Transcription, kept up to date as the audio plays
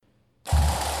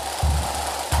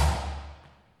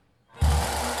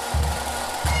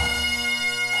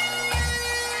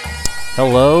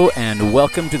Hello and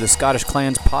welcome to the Scottish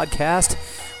Clans podcast.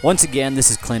 Once again, this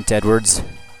is Clint Edwards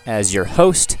as your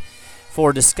host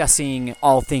for discussing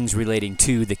all things relating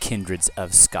to the kindreds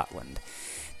of Scotland.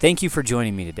 Thank you for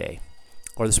joining me today,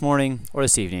 or this morning, or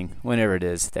this evening, whenever it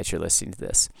is that you're listening to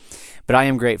this. But I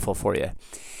am grateful for you.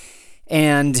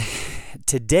 And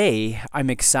today,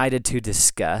 I'm excited to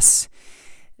discuss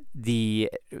I've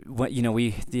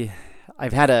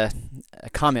had a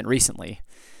comment recently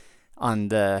on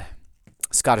the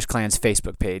Scottish Clans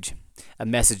Facebook page, a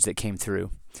message that came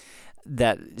through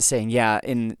that saying,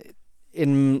 in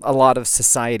a lot of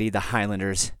society, the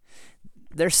Highlanders,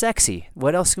 they're sexy.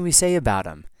 What else can we say about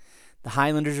them? The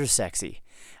Highlanders are sexy.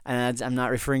 And I'm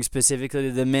not referring specifically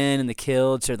to the men and the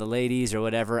kilts or the ladies or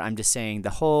whatever. I'm just saying the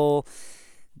whole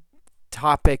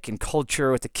topic and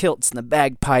culture with the kilts and the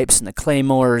bagpipes and the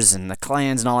claymores and the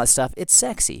clans and all that stuff. It's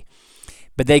sexy.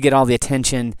 But they get all the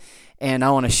attention. And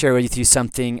I want to share with you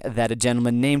something that a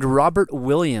gentleman named Robert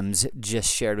Williams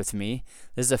just shared with me.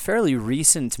 This is a fairly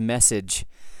recent message.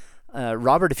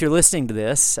 Robert, if you're listening to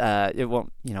this, it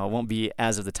won't be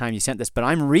as of the time you sent this, but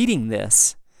I'm reading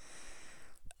this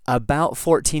about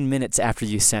 14 minutes after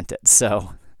you sent it.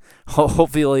 So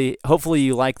hopefully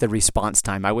you like the response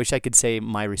time. I wish I could say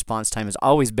my response time has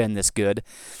always been this good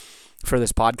for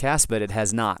this podcast, but it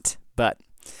has not. But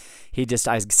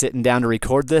I was sitting down to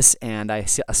record this, and I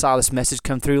saw this message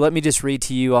come through. Let me just read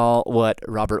to you all what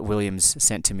Robert Williams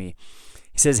sent to me.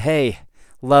 He says, "Hey,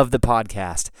 love the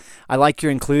podcast. I like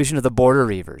your inclusion of the Border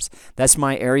Reivers. That's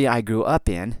my area I grew up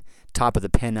in, top of the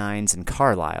Pennines and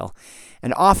Carlisle,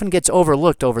 and often gets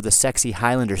overlooked over the sexy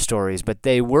Highlander stories, but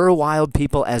they were wild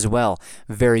people as well.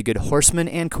 Very good horsemen,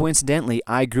 and coincidentally,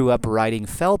 I grew up riding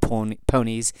fell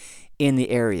ponies in the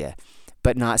area,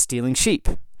 but not stealing sheep.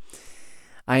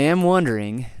 I am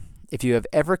wondering if you have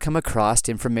ever come across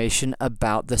information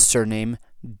about the surname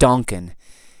Donkin."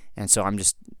 And so I'm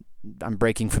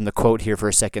breaking from the quote here for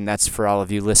a second. That's for all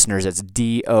of you listeners. It's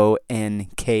Donkin,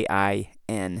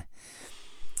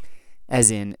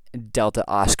 as in Delta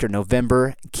Oscar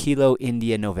November, Kilo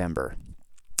India November.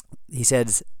 He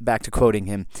says, back to quoting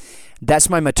him, "That's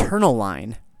my maternal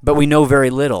line, but we know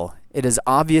very little. It is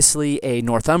obviously a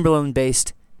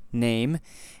Northumberland-based name,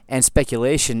 and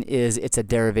speculation is it's a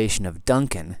derivation of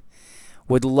Duncan.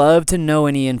 Would love to know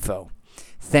any info.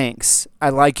 Thanks. I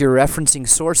like your referencing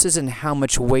sources and how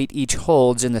much weight each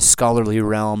holds in the scholarly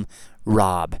realm.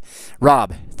 Rob."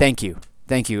 Rob, thank you.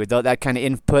 Thank you. That kind of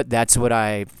input, that's what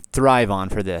I thrive on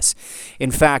for this.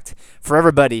 In fact, for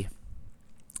everybody,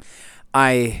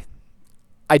 I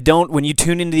don't, when you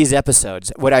tune into these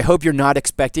episodes, what I hope you're not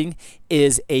expecting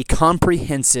is a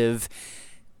comprehensive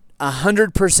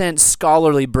 100%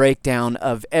 scholarly breakdown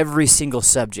of every single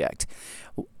subject.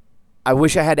 I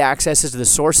wish I had access to the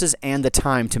sources and the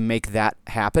time to make that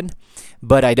happen,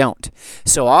 but I don't.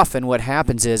 So often what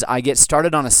happens is I get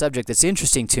started on a subject that's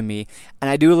interesting to me, and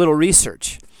I do a little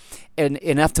research, and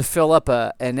enough to fill up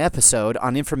an episode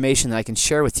on information that I can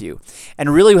share with you.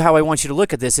 And really how I want you to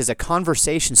look at this is a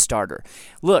conversation starter.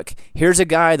 Look, here's a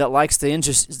guy that likes the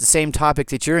same topic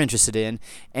that you're interested in,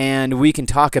 and we can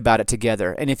talk about it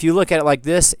together. And if you look at it like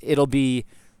this, it'll be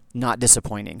not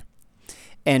disappointing,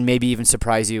 and maybe even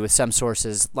surprise you with some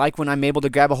sources, like when I'm able to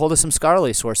grab a hold of some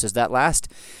scholarly sources. That last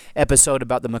episode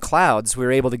about the MacLeods, we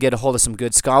were able to get a hold of some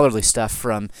good scholarly stuff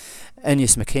from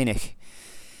Enius McKennick.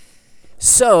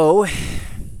 So,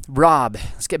 Rob,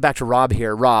 let's get back to Rob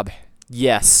here. Rob,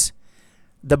 yes,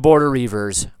 the Border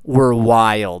Reivers were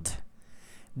wild.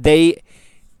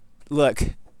 Look,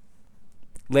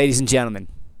 ladies and gentlemen,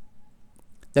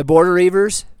 the Border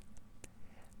Reivers,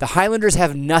 the Highlanders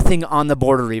have nothing on the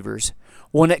Border Reivers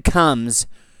when it comes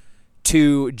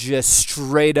to just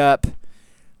straight up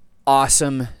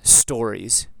awesome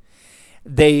stories.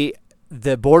 The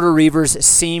Border Reivers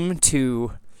seem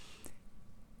to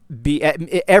be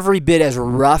every bit as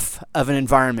rough of an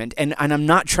environment, and I'm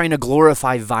not trying to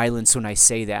glorify violence when I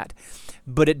say that,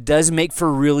 but it does make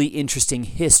for really interesting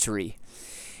history.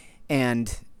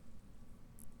 And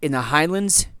in the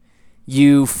Highlands,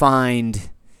 you find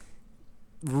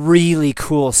really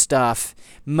cool stuff.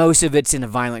 Most of it's in a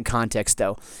violent context,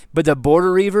 though. But the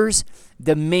Border Reivers,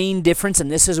 the main difference, and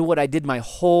this is what I did my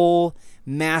whole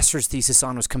master's thesis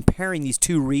on, was comparing these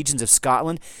two regions of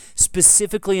Scotland,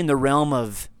 specifically in the realm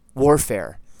of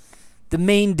warfare. The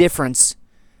main difference,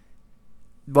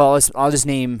 well, I'll just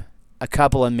name a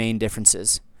couple of main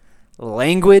differences.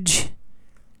 Language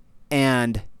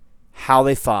and how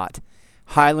they fought.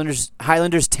 Highlanders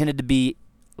tended to be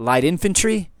light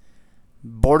infantry.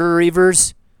 Border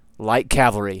Reivers, light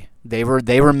cavalry. They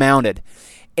were mounted.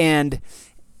 And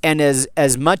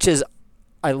as much as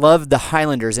I love the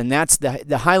Highlanders, and that's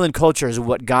the Highland culture is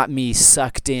what got me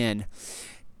sucked in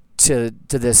to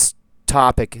this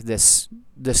topic, this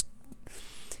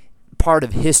part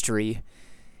of history,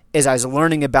 as I was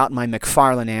learning about my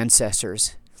McFarlane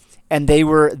ancestors, and they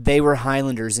were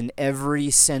Highlanders in every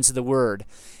sense of the word.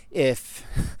 And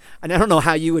I don't know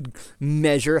how you would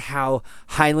measure how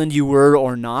Highland you were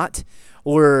or not.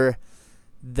 Were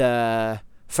the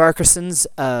Farquharsons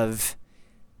of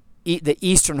the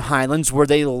Eastern Highlands, were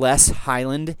they less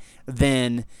Highland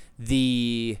than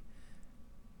the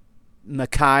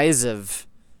Mackays of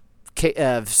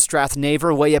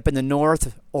Strathnaver way up in the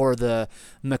north, or the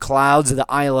MacLeods of the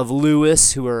Isle of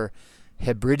Lewis, who are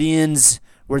Hebrideans?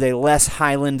 Were they less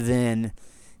Highland than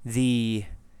those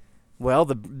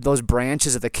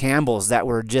branches of the Campbells that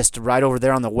were just right over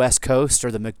there on the west coast,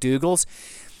 or the McDougals?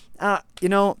 What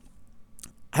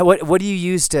do you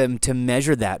use to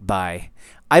measure that by?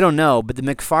 I don't know, but the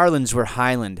McFarlanes were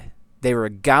Highland. They were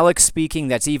Gaelic speaking.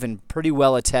 That's even pretty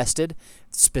well attested,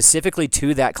 specifically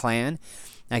to that clan.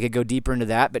 I could go deeper into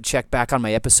that, but check back on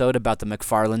my episode about the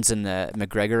McFarlanes and the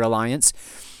McGregor alliance.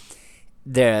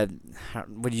 Do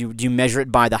you measure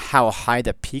it by how high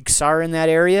the peaks are in that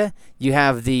area? You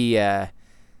have the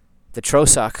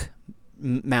Trossach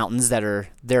mountains that are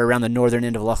there around the northern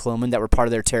end of Loch Lomond that were part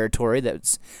of their territory.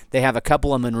 They have a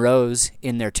couple of Munros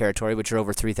in their territory, which are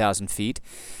over 3,000 feet,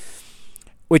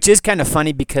 which is kind of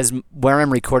funny because where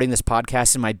I'm recording this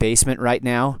podcast in my basement right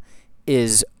now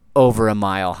is over a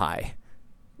mile high.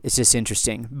 It's just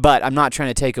interesting. But I'm not trying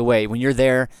to take away. When you're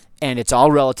there, and it's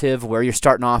all relative, where you're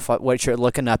starting off, what you're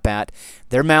looking up at.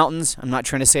 They're mountains. I'm not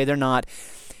trying to say they're not.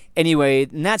 Anyway,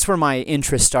 and that's where my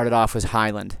interest started off, was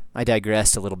Highland. I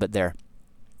digressed a little bit there.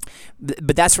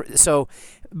 But I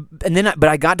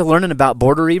got to learning about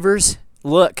border reivers.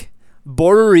 Look,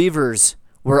 border reivers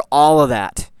were all of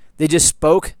that. They just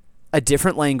spoke a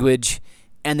different language,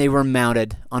 and they were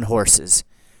mounted on horses.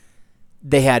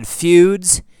 They had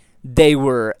feuds. They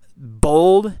were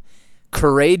bold,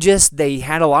 courageous. They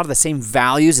had a lot of the same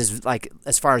values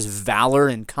as far as valor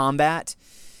and combat.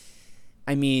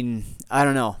 I mean, I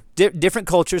don't know. Different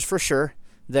cultures for sure.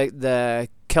 The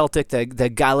Celtic,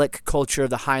 the Gaelic culture of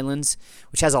the Highlands,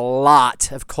 which has a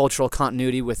lot of cultural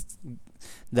continuity with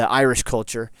the Irish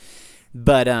culture.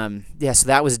 But so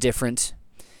that was different.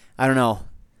 I don't know.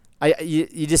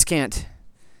 You just can't.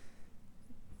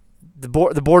 The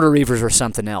border reivers were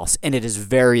something else, and it is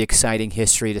very exciting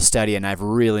history to study, and I've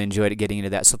really enjoyed getting into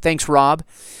that. So thanks, Rob,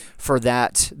 for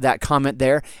that comment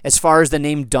there. As far as the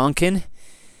name Duncan,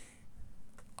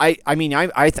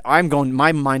 I'm going.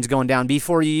 My mind's going down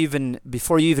before you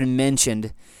even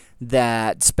mentioned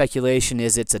that speculation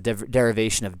is it's a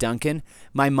derivation of Duncan.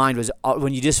 My mind was,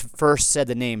 when you just first said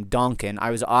the name Duncan, I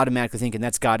was automatically thinking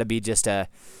that's got to be just a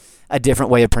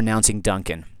different way of pronouncing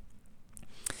Duncan.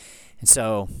 And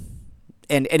so.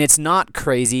 And it's not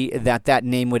crazy that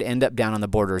name would end up down on the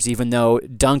borders, even though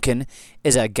Duncan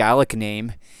is a Gaelic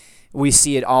name. We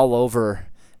see it all over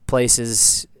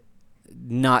places,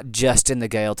 not just in the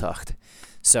Gaeltacht.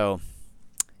 So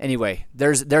anyway,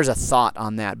 there's a thought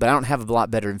on that, but I don't have a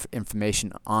lot better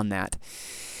information on that.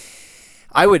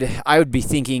 I would be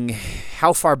thinking,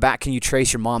 how far back can you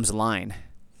trace your mom's line?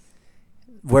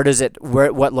 What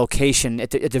location,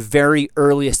 at the very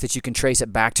earliest that you can trace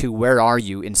it back to, where are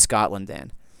you in Scotland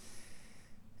then?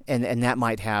 And that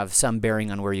might have some bearing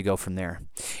on where you go from there.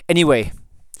 Anyway,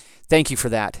 thank you for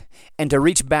that. And to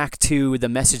reach back to the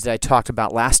message that I talked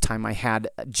about last time, I had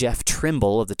Jeff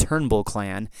Trimble of the Turnbull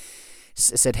clan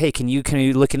said, hey, can you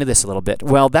look into this a little bit?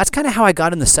 Well, that's kind of how I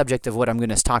got in the subject of what I'm going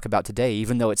to talk about today,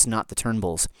 even though it's not the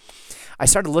Turnbulls. I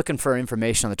started looking for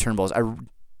information on the Turnbulls.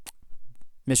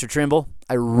 Mr. Trimble,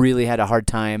 I really had a hard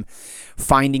time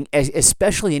finding,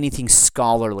 especially anything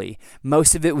scholarly.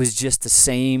 Most of it was just the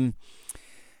same,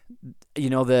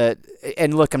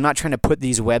 and look, I'm not trying to put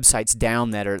these websites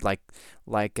down that are like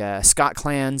Scott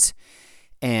Clans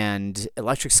and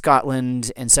Electric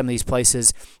Scotland and some of these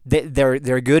places. They're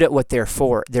good at what they're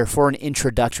for. They're for an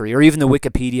introductory, or even the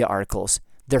Wikipedia articles.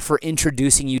 They're for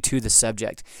introducing you to the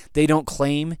subject. They don't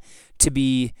claim to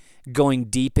be going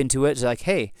deep into it. It's like,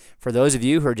 hey, for those of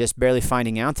you who are just barely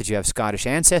finding out that you have Scottish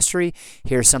ancestry,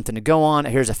 here's something to go on.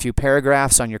 Here's a few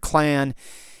paragraphs on your clan.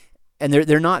 And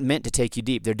they're not meant to take you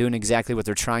deep. They're doing exactly what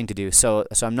they're trying to do. So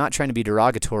I'm not trying to be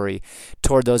derogatory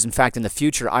toward those. In fact, in the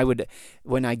future, I would,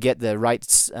 when I get the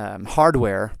right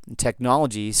hardware and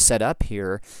technology set up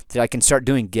here that I can start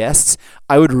doing guests,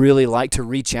 I would really like to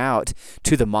reach out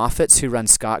to the Moffats who run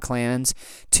Scott Clans,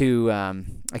 to, I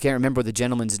can't remember what the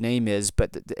gentleman's name is,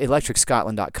 but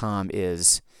electricscotland.com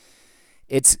is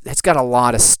it's got a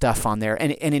lot of stuff on there.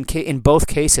 And in both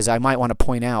cases, I might want to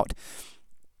point out,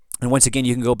 and once again,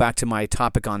 you can go back to my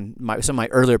topic on some of my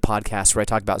earlier podcasts where I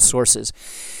talk about sources.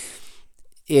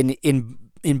 In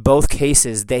both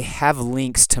cases, they have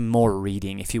links to more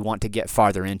reading if you want to get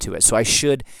farther into it. So I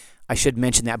should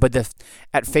mention that. But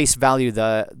at face value,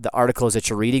 the articles that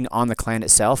you're reading on the clan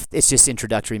itself, it's just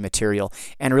introductory material.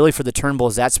 And really for the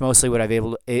Turnbulls, that's mostly what I've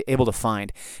able to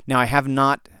find. Now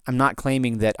I'm not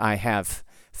claiming that I have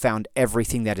found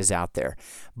everything that is out there,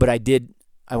 but I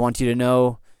want you to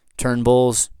know,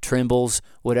 Turnbulls, Trimbles,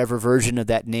 whatever version of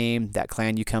that name, that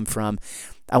clan you come from,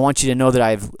 I want you to know that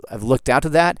I've looked out to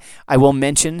that. I will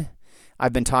mention,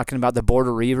 I've been talking about the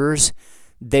Border Reivers.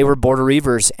 They were Border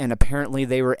Reivers, and apparently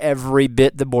they were every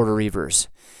bit the Border Reivers.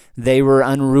 They were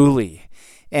unruly.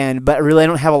 But really I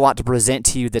don't have a lot to present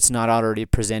to you that's not already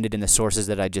presented in the sources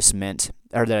that I just mentioned.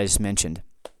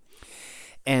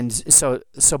 And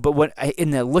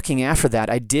in the looking after that,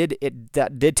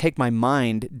 that did take my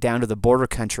mind down to the border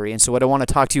country. And so what I want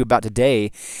to talk to you about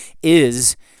today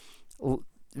is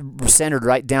centered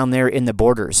right down there in the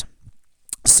borders.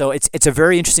 So it's a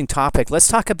very interesting topic. Let's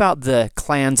talk about the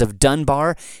clans of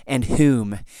Dunbar and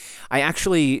Hume. I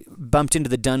actually bumped into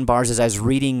the Dunbars as I was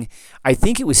reading, I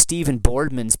think it was Stephen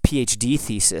Boardman's PhD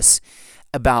thesis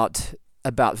about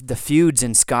the feuds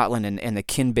in Scotland and the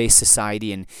kin-based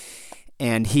society,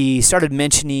 and he started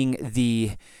mentioning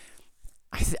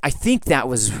I think that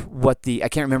was I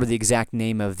can't remember the exact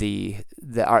name of the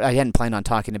I hadn't planned on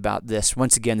talking about this.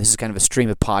 Once again, this is kind of a stream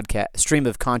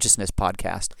of consciousness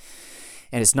podcast.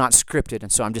 And it's not scripted,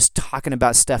 and so I'm just talking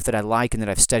about stuff that I like and that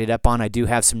I've studied up on. I do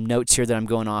have some notes here that I'm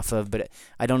going off of, but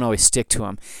I don't always stick to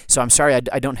them. So I'm sorry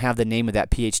I don't have the name of that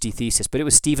PhD thesis, but it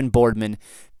was Stephen Boardman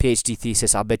PhD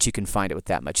thesis. I'll bet you can find it with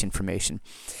that much information.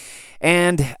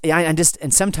 And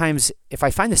sometimes if I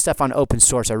find this stuff on open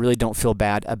source, I really don't feel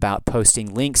bad about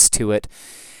posting links to it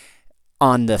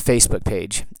on the Facebook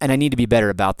page, and I need to be better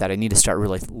about that. I need to start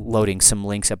really loading some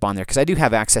links up on there because I do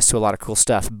have access to a lot of cool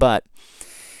stuff, but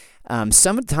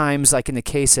sometimes, like in the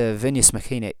case of Vinus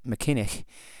McKinnick,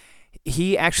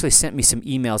 he actually sent me some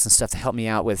emails and stuff to help me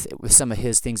out with some of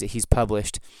his things that he's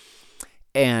published,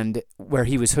 and where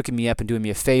he was hooking me up and doing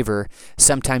me a favor.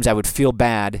 Sometimes I would feel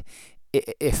bad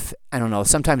if I don't know,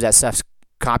 sometimes that stuff's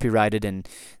copyrighted and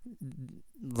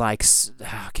like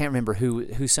I can't remember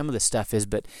who some of the stuff is,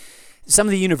 but some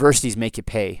of the universities make you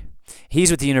pay.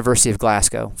 He's with the University of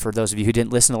Glasgow, for those of you who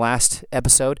didn't listen to the last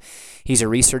episode. He's a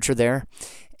researcher there,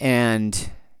 and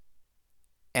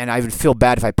I would feel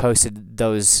bad if I posted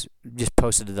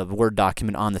the Word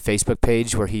document on the Facebook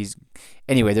page where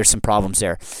anyway, there's some problems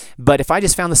there. But if I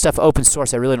just found the stuff open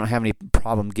source, I really don't have any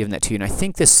problem giving that to you. And I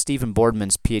think this Stephen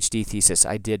Boardman's PhD thesis,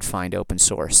 I did find open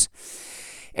source.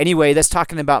 Anyway, that's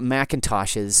talking about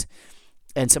Macintoshes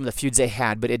and some of the feuds they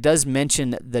had, but it does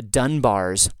mention the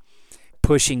Dunbars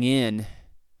pushing in,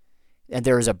 and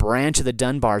there was a branch of the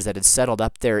Dunbars that had settled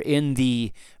up there in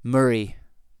the Murray,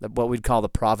 what we'd call the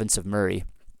province of Murray.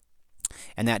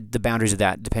 And that the boundaries of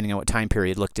that, depending on what time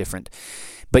period, look different.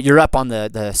 But you're up on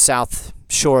the south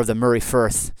shore of the Murray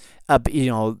Firth.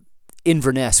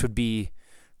 Inverness would be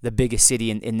the biggest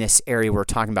city in this area we're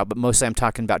talking about, but mostly I'm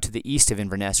talking about to the east of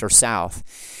Inverness or south.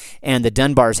 And the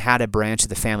Dunbars had a branch of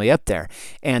the family up there,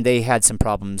 and they had some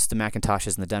problems. The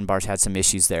Macintoshes and the Dunbars had some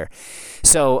issues there.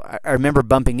 So I remember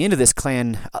bumping into this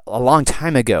clan a long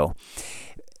time ago.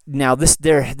 Now, the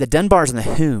Dunbars and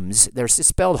the Humes, they're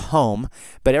spelled home,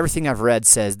 but everything I've read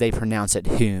says they pronounce it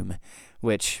Hume,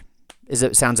 which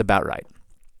sounds about right.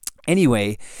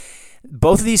 Anyway,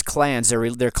 both of these clans,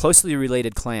 they're closely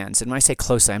related clans. And when I say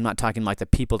closely, I'm not talking like the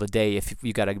people today, if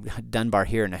you got a Dunbar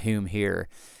here and a Hume here,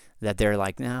 that they're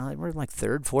like, no, we're like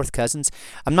third, fourth cousins.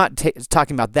 I'm not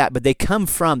talking about that, but they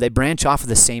branch off of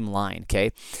the same line,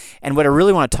 okay? And what I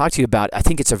really want to talk to you about, I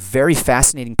think it's a very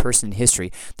fascinating person in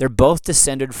history. They're both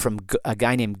descended from a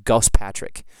guy named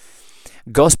Gospatrick.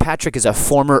 Gospatrick is a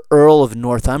former Earl of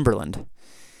Northumberland,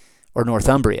 or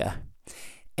Northumbria,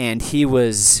 and he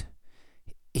eventually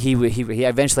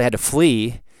had to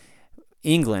flee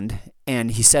England,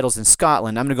 and he settles in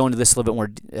Scotland. I'm going to go into this a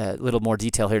little more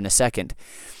detail here in a second.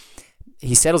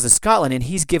 He settles in Scotland, and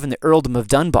he's given the earldom of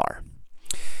Dunbar.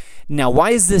 Now, why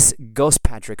is this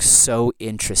Gospatrick so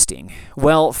interesting?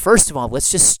 Well, first of all,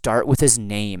 let's just start with his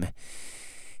name.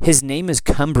 His name is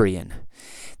Cumbrian.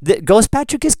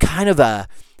 Gospatrick is kind of a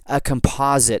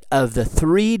composite of the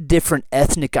three different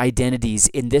ethnic identities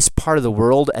in this part of the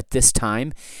world at this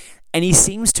time, and he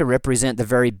seems to represent the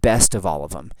very best of all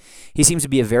of them. He seems to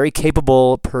be a very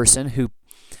capable person who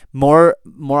more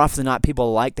often than not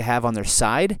people like to have on their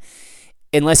side.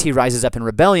 unless he rises up in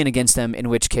rebellion against them, in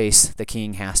which case the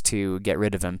king has to get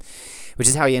rid of him, which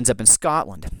is how he ends up in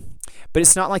Scotland. But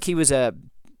it's not like he was to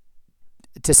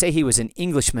say he was an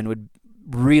Englishman would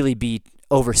really be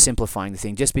oversimplifying the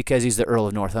thing, just because he's the Earl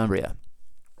of Northumbria.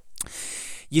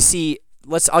 You see,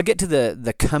 I'll get to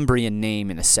the Cumbrian name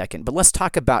in a second, but let's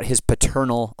talk about his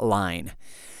paternal line.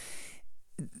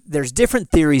 There's different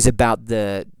theories about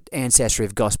the ancestry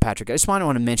of Gospatrick. I just want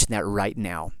to mention that right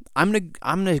now. I'm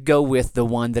gonna go with the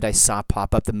one that I saw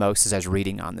pop up the most as I was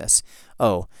reading on this.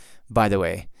 Oh, by the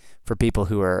way, for people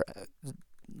who are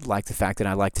like the fact that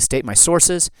I like to state my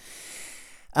sources,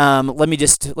 let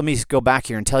me go back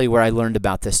here and tell you where I learned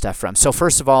about this stuff from. So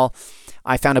first of all,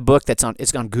 I found a book it's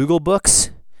on Google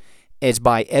Books. It's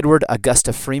by Edward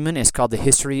Augusta Freeman. It's called The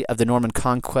History of the Norman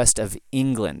Conquest of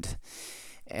England.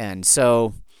 And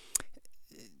so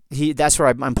that's where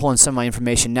I'm pulling some of my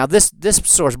information. Now this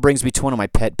source brings me to one of my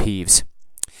pet peeves.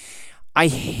 I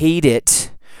hate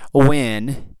it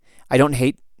when I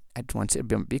want to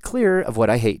be clear of what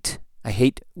I hate. I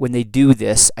hate when they do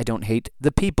this. I don't hate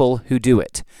the people who do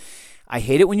it. I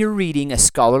hate it when you're reading a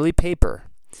scholarly paper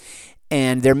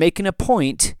and they're making a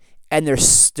point and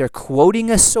they're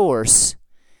quoting a source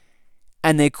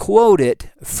and they quote it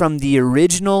from the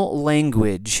original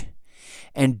language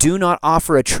and do not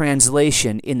offer a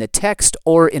translation in the text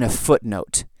or in a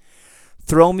footnote.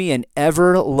 Throw me an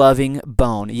ever-loving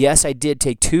bone. Yes, I did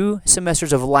take 2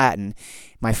 semesters of Latin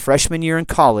my freshman year in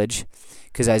college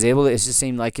because I was able to, it just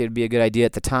seemed like it would be a good idea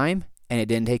at the time, and it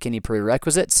didn't take any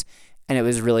prerequisites, and it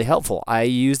was really helpful. I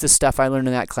use the stuff I learned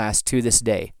in that class to this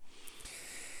day.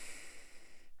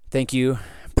 Thank you,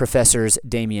 Professors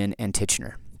Damien and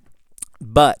Titchener.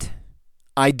 But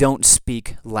I don't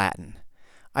speak Latin.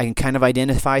 I can kind of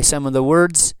identify some of the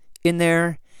words in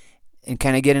there and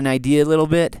kind of get an idea a little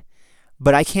bit,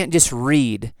 but I can't just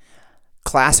read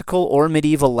classical or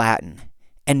medieval Latin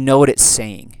and know what it's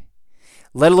saying,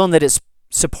 let alone that it's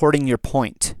supporting your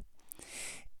point.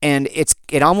 And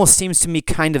it almost seems to me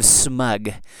kind of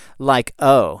smug, like,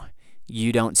 oh,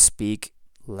 you don't speak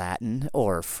Latin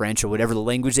or French or whatever the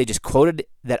language they just quoted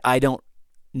that I don't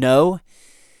know.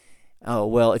 Oh,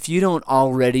 well, if you don't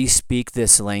already speak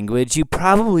this language, you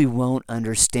probably won't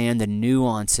understand the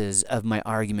nuances of my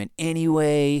argument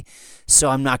anyway, so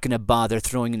I'm not going to bother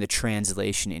throwing in the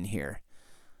translation in here.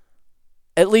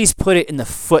 At least put it in the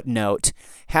footnote.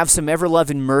 Have some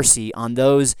ever-loving mercy on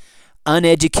those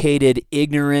uneducated,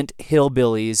 ignorant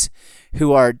hillbillies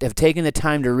who have taken the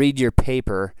time to read your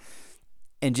paper,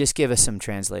 and just give us some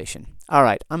translation. All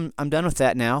right, I'm done with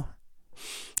that now.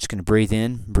 Just going to breathe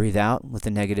in, breathe out, let the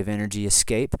negative energy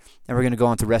escape. And we're going to go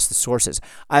on to the rest of the sources.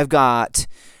 I've got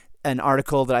an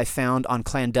article that I found on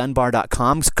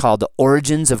clandunbar.com. It's called The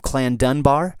Origins of Clan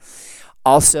Dunbar.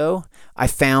 Also, I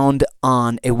found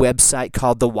on a website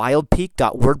called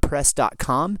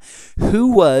thewildpeak.wordpress.com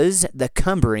who was the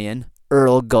Cumbrian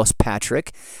Earl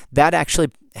Gospatrick. That actually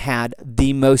had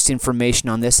the most information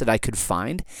on this that I could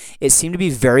find. It seemed to be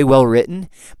very well written,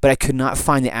 but I could not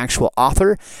find the actual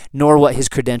author nor what his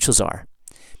credentials are.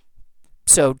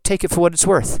 So take it for what it's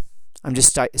worth. I'm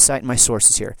just citing my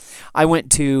sources here. I went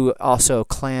to also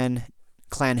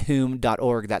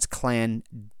clanhome.org. That's clan-home,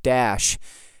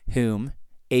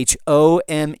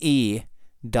 HOME.org.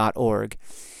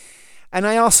 And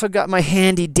I also got my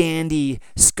handy-dandy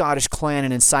Scottish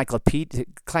clan and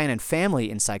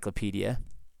family encyclopedia.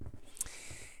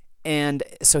 And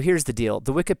so here's the deal.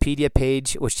 The Wikipedia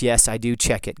page, which, yes, I do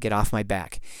check it. Get off my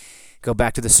back. Go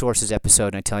back to the sources episode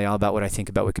and I tell you all about what I think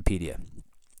about Wikipedia.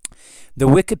 The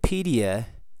Wikipedia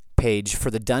page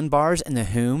for the Dunbars and the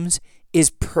Humes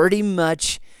is pretty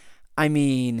much,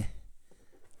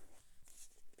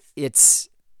 it's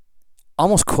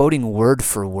almost quoting word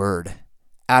for word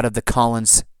out of the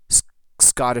Collins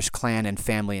Scottish Clan and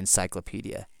Family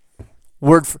Encyclopedia.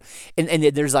 And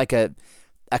there's like a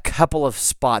couple of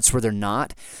spots where they're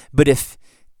not, but just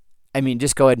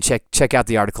go ahead and check out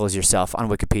the articles yourself on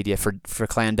Wikipedia for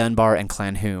Clan Dunbar and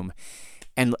Clan Hume,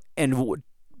 and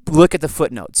look at the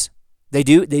footnotes. They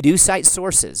do cite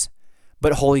sources,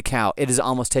 but holy cow, it is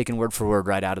almost taken word for word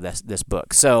right out of this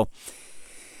book. So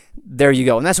there you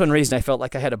go. And that's one reason I felt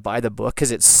like I had to buy the book,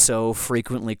 because it's so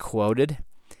frequently quoted.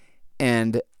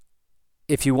 And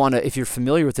if you're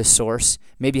familiar with this source,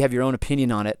 maybe have your own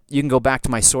opinion on it, you can go back to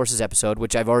my sources episode,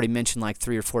 which I've already mentioned like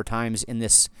 3 or 4 times in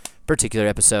this particular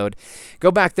episode.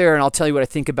 Go back there and I'll tell you what I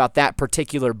think about that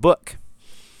particular book.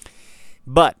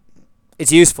 But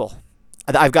it's useful.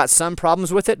 I've got some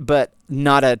problems with it, but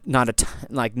not a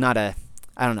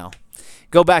I don't know.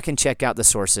 Go back and check out the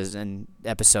sources and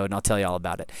episode, and I'll tell you all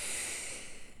about it.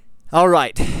 All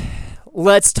right.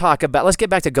 let's get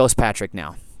back to Gospatrick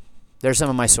now. There's some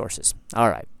of my sources. All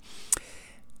right.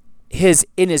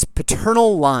 In his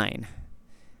paternal line,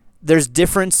 there's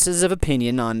differences of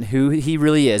opinion on who he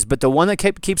really is, but the one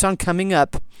that keeps on coming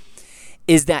up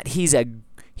is that he's a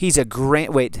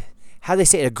grandson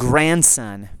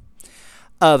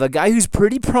of a guy who's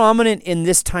pretty prominent in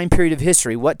this time period of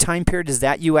history. What time period is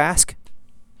that, you ask?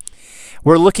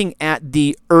 We're looking at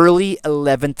the early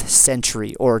 11th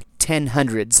century, or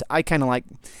 1000s. I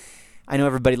know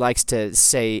everybody likes to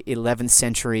say 11th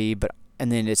century,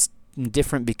 and then it's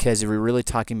different because we're really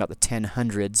talking about the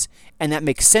 1000s, and that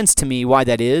makes sense to me why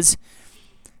that is.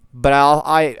 But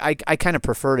I kind of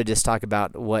prefer to just talk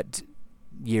about what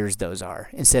years those are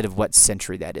instead of what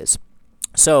century that is.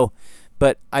 So,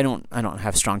 but I don't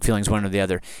have strong feelings one or the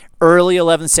other. Early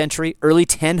 11th century, early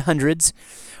 1000s.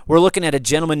 We're looking at a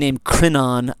gentleman named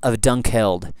Crinon of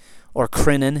Dunkeld, or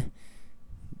Crinan,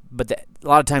 but a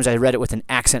lot of times I read it with an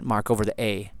accent mark over the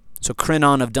A. So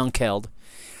Crinon of Dunkeld.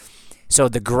 So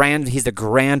he's the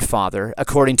grandfather,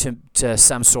 according to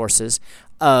some sources,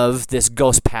 of this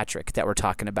Gospatrick that we're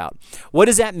talking about. What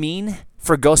does that mean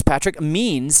for Gospatrick? It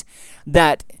means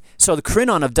that, so the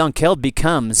Crinon of Dunkeld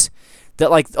becomes that,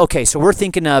 like, okay, so we're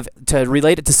thinking of, to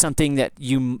relate it to something that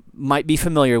you might be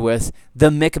familiar with,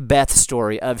 the Macbeth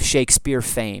story of Shakespeare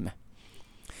fame.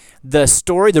 The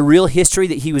story, the real history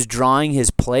that he was drawing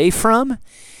his play from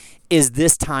is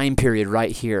this time period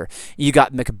right here. You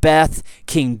got Macbeth,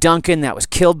 King Duncan that was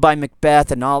killed by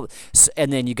Macbeth,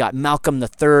 and then you got Malcolm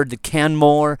III, the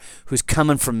Canmore, who's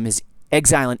coming from his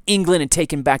exile in England and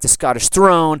taken back the Scottish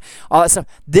throne, all that stuff.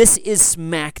 This is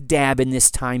smack dab in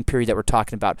this time period that we're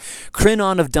talking about.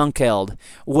 Crinon of Dunkeld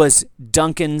was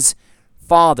Duncan's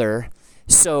father,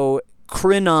 so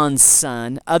Crinon's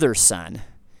other son,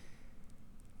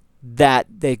 that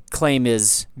they claim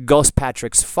is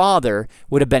Gospatrick's father,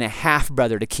 would have been a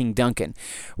half-brother to King Duncan,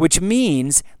 which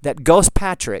means that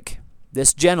Gospatrick,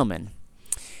 this gentleman,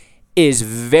 is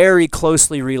very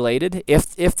closely related,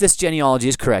 if this genealogy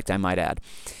is correct, I might add.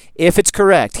 If it's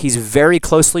correct, he's very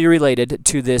closely related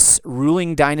to this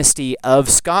ruling dynasty of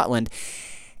Scotland,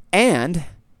 and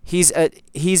his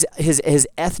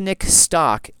ethnic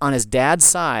stock on his dad's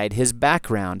side, his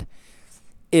background,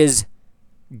 is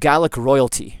Gaelic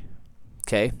royalty.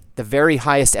 Okay, the very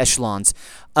highest echelons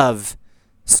of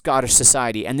Scottish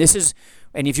society. And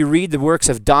if you read the works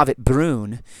of David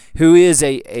Brune, who is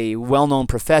a well-known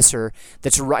professor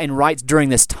and writes during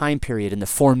this time period in the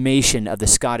formation of the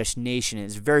Scottish nation in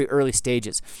its very early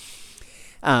stages,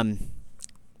 this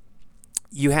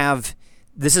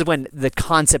is when the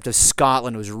concept of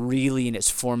Scotland was really in its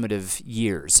formative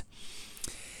years.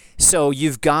 So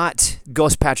you've got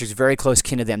Gospatrick's very close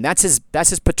kin to them. That's his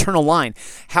paternal line.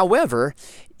 However,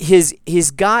 he's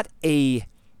got a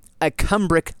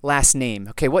Cumbric last name.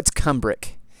 Okay, what's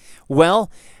Cumbric?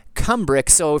 Well, Cumbric,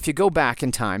 so if you go back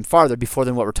in time, farther before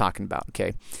than what we're talking about,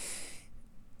 okay?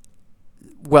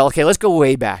 Well, okay, let's go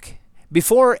way back.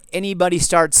 Before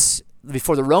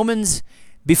the Romans,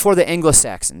 before the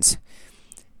Anglo-Saxons,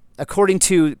 according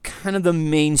to kind of the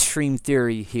mainstream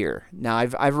theory here. Now,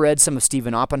 I've read some of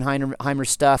Stephen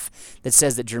Oppenheimer's stuff that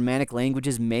says that Germanic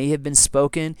languages may have been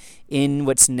spoken in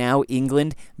what's now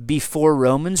England before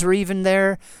Romans were even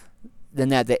there. Then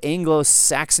that the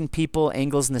Anglo-Saxon people,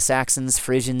 Angles and the Saxons,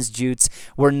 Frisians, Jutes,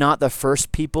 were not the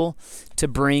first people to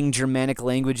bring Germanic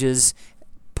languages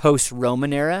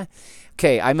post-Roman era.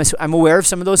 Okay, I'm aware of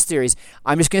some of those theories.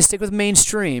 I'm just going to stick with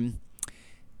mainstream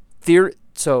theory.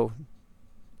 So,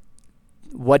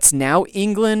 what's now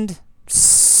England,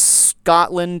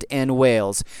 Scotland, and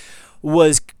Wales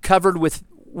was covered with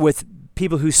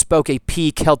people who spoke a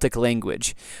P-Celtic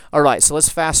language. All right, so let's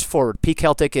fast forward.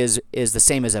 P-Celtic is the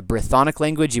same as a Brythonic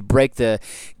language. You break the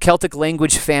Celtic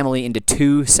language family into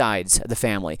two sides of the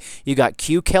family. You got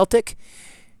Q-Celtic.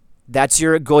 That's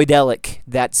your Goidelic.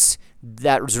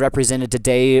 That was represented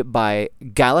today by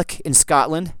Gaelic in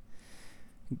Scotland,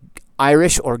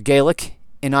 Irish or Gaelic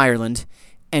in Ireland,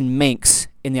 and Manx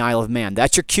in the Isle of Man.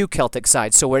 That's your Q-Celtic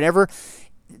side. So whenever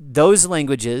those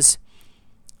languages,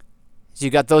 so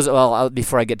you got those,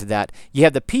 before I get to that, you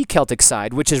have the P-Celtic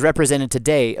side, which is represented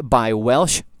today by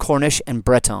Welsh, Cornish, and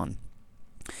Breton.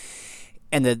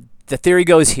 And the theory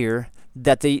goes here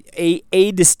that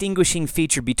a distinguishing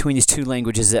feature between these two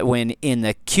languages is that when in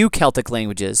the Q-Celtic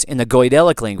languages, in the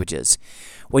Goidelic languages,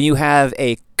 when you have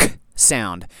a K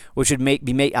sound, which would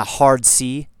be a hard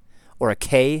C or a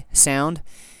K sound,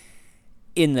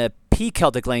 in the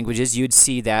P-Celtic languages, you'd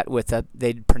see that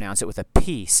they'd pronounce it with a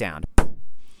P sound.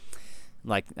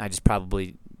 Like, I just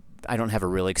probably I don't have a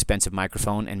really expensive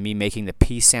microphone, and me making the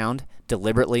P sound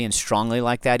deliberately and strongly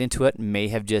like that into it may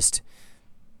have just,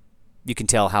 you can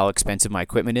tell how expensive my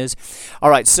equipment is. All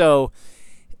right, so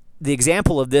the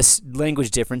example of this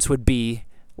language difference would be,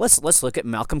 let's look at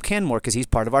Malcolm Canmore, because he's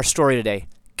part of our story today.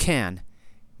 Can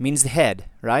means the head,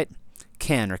 right?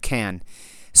 Can or can.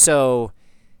 So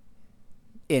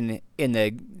in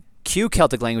the Q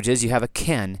Celtic languages, you have a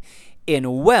ken.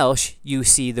 In Welsh, you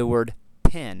see the word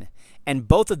pen. And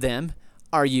both of them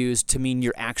are used to mean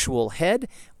your actual head,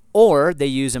 or they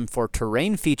use them for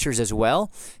terrain features as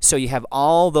well. So you have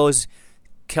all those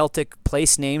Celtic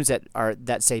place names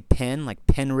that say pen, like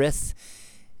Penrith,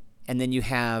 and then you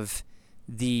have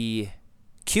the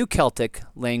Q Celtic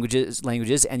languages,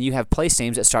 and you have place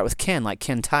names that start with Ken, like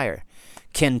Kintyre,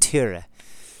 Kintyre.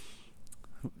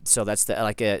 So that's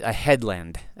like a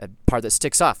headland, a part that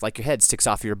sticks off, like your head sticks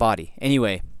off your body.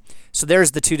 Anyway, so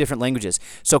there's the two different languages.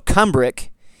 So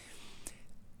Cumbric,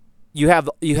 you have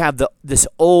this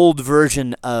old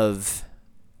version of,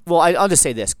 well, I'll just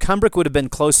say this. Cumbric would have been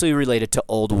closely related to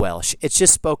Old Welsh. It's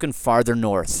just spoken farther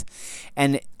north.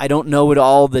 And I don't know what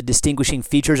all the distinguishing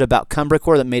features about Cumbric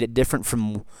were that made it different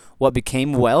from what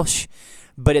became Welsh,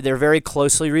 but they're very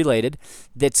closely related.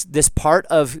 That's this part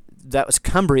of, that was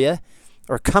Cumbria,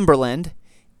 or Cumberland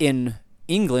in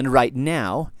England right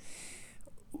now.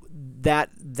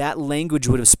 That language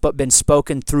would have been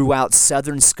spoken throughout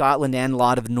southern Scotland and a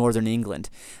lot of northern England.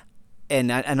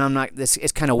 And I'm not, this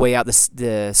is kind of way out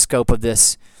the scope of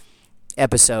this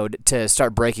episode to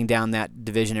start breaking down that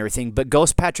division and everything. But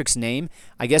Gospatrick's name,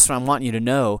 I guess what I'm wanting you to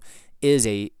know, is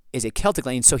a Celtic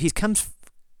name. So he comes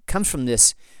from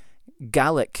this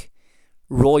Gallic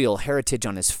royal heritage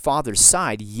on his father's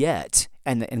side, yet,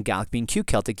 and Gallic being Q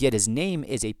Celtic, yet his name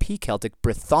is a P Celtic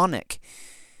Brythonic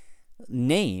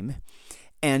name.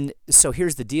 And so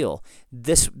here's the deal.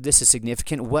 This is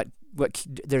significant. What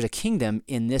there's a kingdom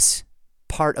in this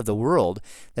part of the world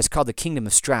that's called the Kingdom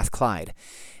of Strathclyde.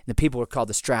 And the people were called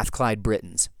the Strathclyde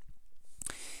Britons.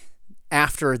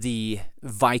 After the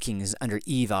Vikings under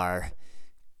Ivar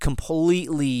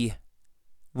completely,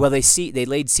 well, they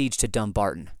laid siege to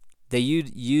Dumbarton. They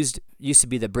used to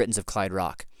be the Britons of Clyde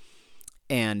Rock,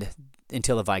 and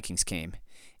until the Vikings came.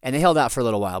 And they held out for a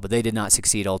little while, but they did not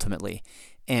succeed ultimately.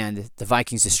 And the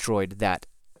Vikings destroyed that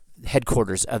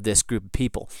headquarters of this group of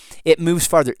people. It moves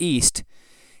farther east,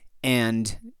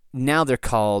 and now they're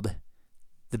called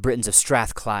the Britons of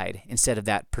Strathclyde instead of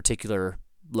that particular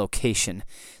location.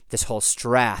 This whole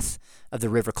strath of the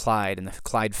River Clyde and the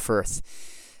Clyde Firth.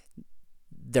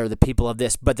 They're the people of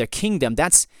this, but their kingdom,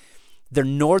 that's the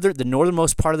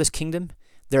northernmost part of this kingdom.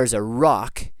 There's a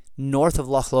rock north of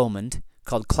Loch Lomond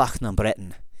called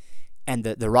Clachnam and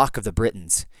the Rock of the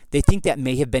Britons. They think that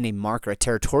may have been a marker, a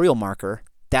territorial marker.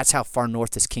 That's how far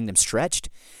north this kingdom stretched.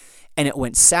 And it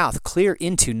went south, clear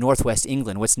into northwest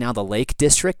England, what's now the Lake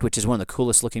District, which is one of the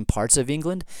coolest looking parts of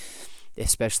England,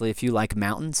 especially if you like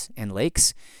mountains and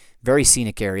lakes. Very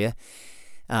scenic area.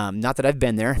 Not that I've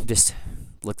been there, just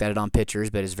looked at it on pictures,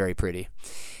 but it's very pretty.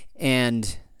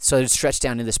 And so it stretched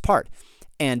down in this part.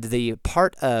 And the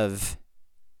part of,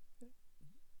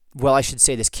 well, I should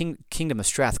say this Kingdom of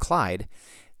Strathclyde,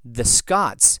 the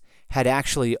Scots had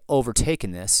actually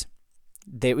overtaken this.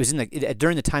 It was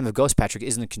during the time of Gospatrick,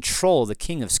 is in the control of the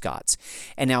King of Scots.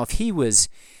 And now if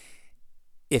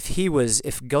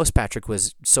Gospatrick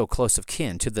was so close of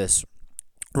kin to this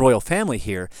royal family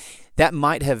here, that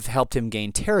might have helped him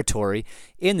gain territory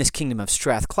in this Kingdom of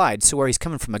Strathclyde. So where he's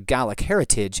coming from a Gallic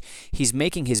heritage, he's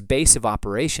making his base of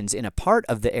operations in a part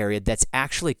of the area that's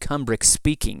actually Cumbric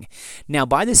speaking. Now,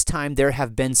 by this time, there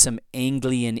have been some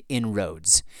Anglian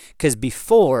inroads, because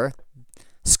before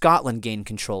Scotland gained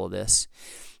control of this,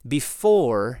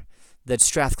 before the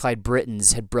Strathclyde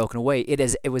Britons had broken away,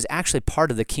 it was actually part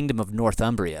of the Kingdom of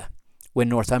Northumbria, when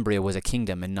Northumbria was a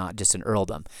kingdom and not just an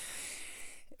earldom.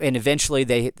 And eventually,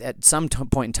 they, at some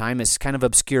point in time, it's kind of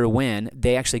obscure when,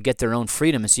 they actually get their own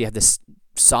freedom. And so you have this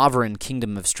sovereign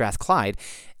Kingdom of Strathclyde.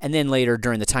 And then later,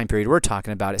 during the time period we're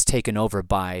talking about, it's taken over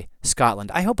by Scotland.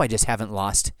 I hope I just haven't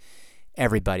lost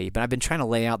everybody. But I've been trying to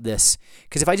lay out this,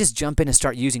 because if I just jump in and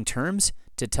start using terms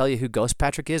to tell you who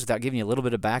Gospatrick is without giving you a little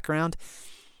bit of background,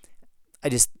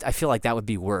 I feel like that would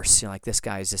be worse. You know, like this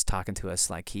guy is just talking to us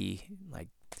like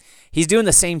he's doing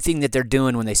the same thing that they're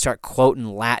doing when they start quoting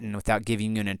Latin without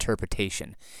giving you an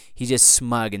interpretation. He's just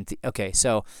smug. Okay,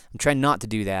 so I'm trying not to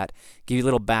do that. Give you a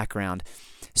little background.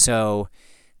 So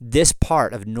this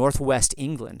part of northwest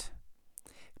England,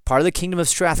 part of the Kingdom of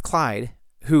Strathclyde,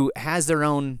 who has their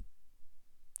own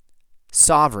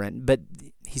sovereign, but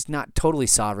he's not totally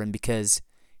sovereign because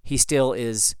he still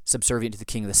is subservient to the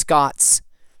King of the Scots.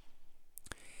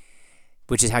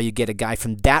 which is how you get a guy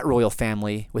from that royal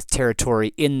family with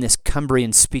territory in this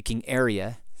Cumbrian-speaking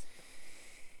area.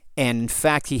 And in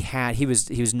fact, he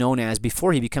was known as,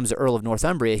 before he becomes the Earl of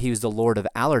Northumbria, he was the Lord of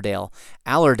Allerdale.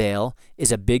 Allerdale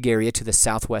is a big area to the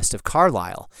southwest of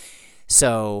Carlisle.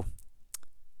 So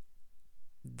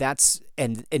that's,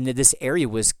 and this area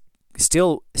was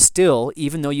still,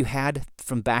 even though you had,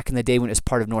 from back in the day when it was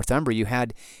part of Northumbria, you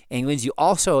had Angles. You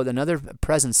also, another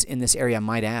presence in this area, I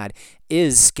might add,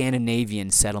 is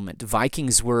Scandinavian settlement.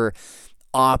 Vikings were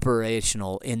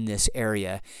operational in this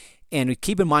area. And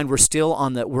keep in mind, we're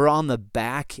on the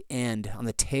back end, on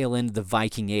the tail end of the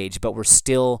Viking Age, but we're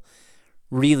still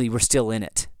in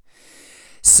it.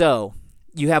 So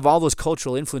you have all those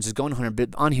cultural influences going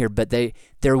on here, but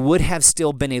there would have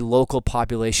still been a local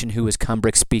population who was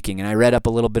Cumbric speaking. And I read up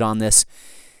a little bit on this.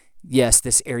 Yes,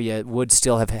 this area would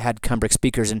still have had Cumbric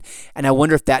speakers, and I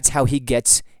wonder if that's how he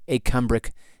gets a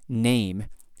Cumbric name.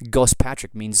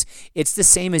 Gospatrick means, it's the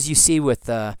same as you see with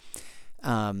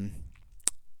when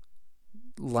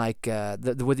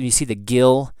you see the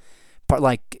Gill part,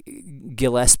 like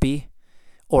Gillespie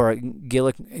or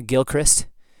Gilchrist,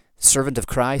 servant of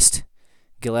Christ.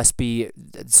 Gillespie,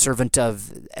 servant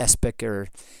of Espic, or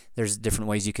there's different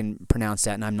ways you can pronounce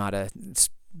that, and I'm not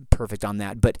perfect on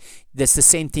that. But that's the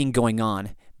same thing going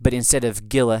on. But instead of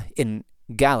Gilla in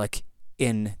Gaelic,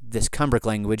 in this Cumbric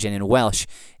language and in Welsh,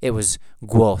 it was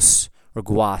Gwos or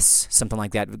Gwas, something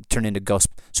like that, turned into Ghost.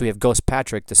 So we have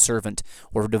Gospatrick, the servant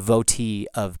or devotee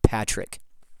of Patrick.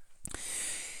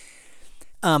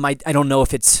 I don't know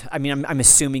if it's, I'm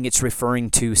assuming it's referring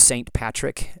to Saint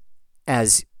Patrick,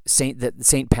 as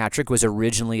Saint Patrick was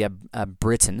originally a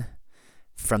Briton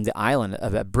from the island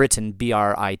of Britain,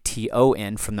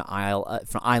 Briton, from the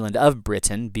island of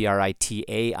Britain,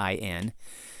 Britain,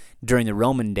 during the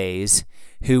Roman days,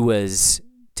 who was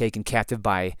taken captive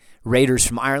by raiders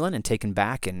from Ireland and taken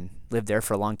back and lived there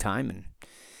for a long time. And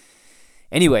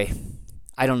anyway,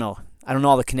 I don't know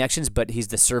all the connections, but he's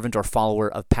the servant or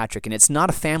follower of Patrick, and it's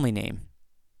not a family name,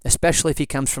 especially if he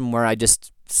comes from where I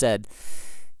just said.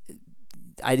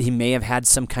 He may have had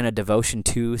some kind of devotion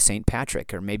to St.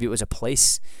 Patrick, or maybe it was a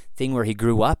place thing where he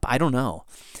grew up. I don't know.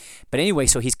 But anyway,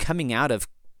 so he's coming out of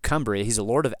Cumbria. He's a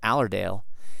Lord of Allerdale.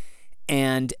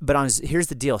 Here's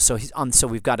the deal. So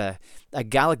we've got a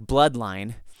Gallic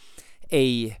bloodline,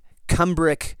 a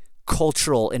Cumbric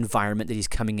cultural environment that he's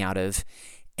coming out of,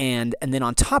 and then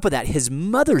on top of that, his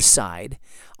mother's side,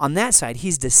 on that side,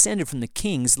 he's descended from the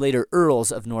kings, later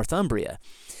Earls of Northumbria.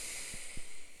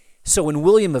 So when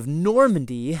William of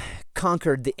Normandy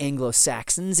conquered the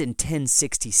Anglo-Saxons in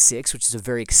 1066, which is a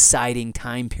very exciting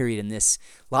time period in this,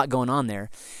 lot going on there.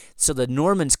 So the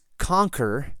Normans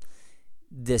conquer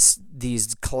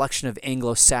these collection of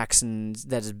Anglo-Saxons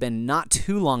that has been not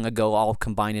too long ago all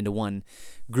combined into one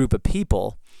group of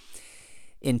people.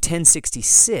 In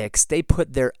 1066, they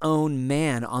put their own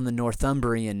man on the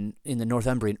Northumbrian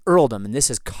earldom, and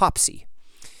this is Copsey.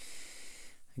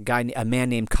 A man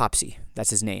named Copsey, that's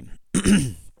his name.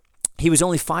 He was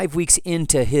only 5 weeks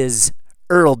into his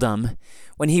earldom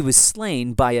when he was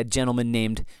slain by a gentleman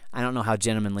named, I don't know how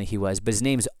gentlemanly he was, but his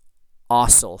name's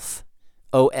Osulf,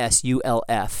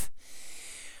 Osulf,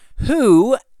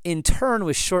 who in turn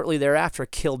was shortly thereafter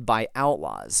killed by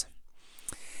outlaws.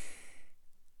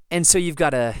 And so you've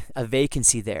got a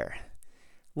vacancy there.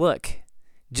 Look,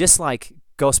 just like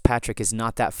Gospatrick is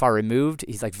not that far removed,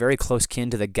 he's like very close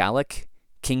kin to the Gaelic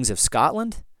kings of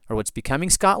Scotland, or what's becoming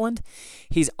Scotland.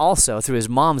 He's also, through his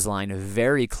mom's line,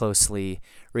 very closely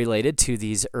related to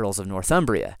these Earls of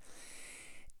Northumbria.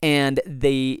 And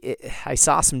I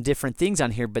saw some different things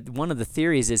on here, but one of the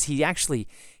theories is he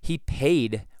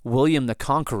paid William the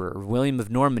Conqueror, William of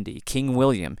Normandy, King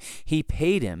William, he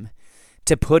paid him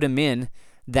to put him in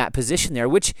that position there,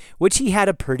 which he had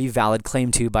a pretty valid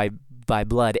claim to by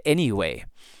blood anyway.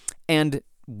 And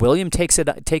William takes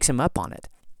him up on it.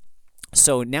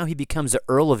 So now he becomes the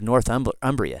Earl of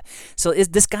Northumbria. So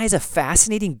this guy's a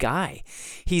fascinating guy.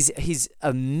 He's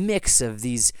a mix of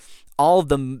all of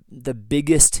the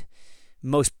biggest,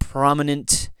 most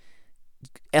prominent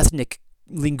ethnic,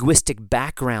 linguistic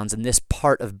backgrounds in this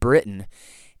part of Britain.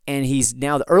 And he's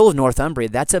now the Earl of Northumbria.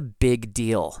 That's a big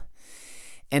deal.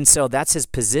 And so that's his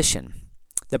position.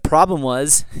 The problem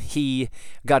was he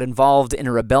got involved in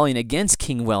a rebellion against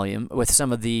King William with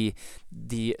some of the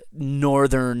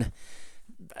northern,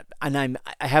 and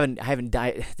I haven't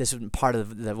this isn't part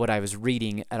of what I was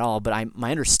reading at all, but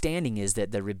my understanding is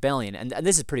that the rebellion, and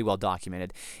this is pretty well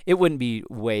documented. It wouldn't be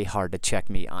way hard to check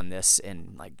me on this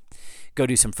and like go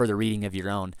do some further reading of your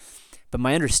own. But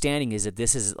my understanding is that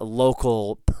this is a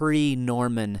local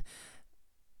pre-Norman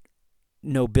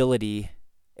nobility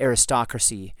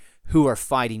aristocracy who are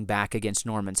fighting back against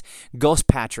Normans.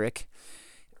 Gospatrick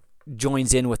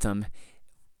joins in with them.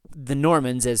 The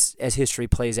Normans, as history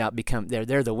plays out,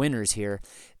 they're the winners here.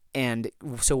 And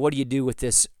so what do you do with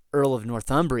this Earl of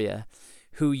Northumbria,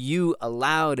 who you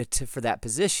allowed for that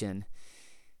position?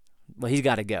 Well, he's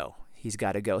got to go.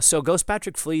 So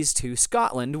Gospatrick flees to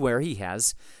Scotland, where he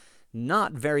has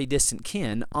not very distant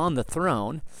kin on the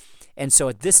throne. And so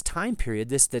at this time period,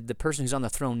 the person who's on the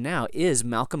throne now is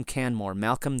Malcolm Canmore,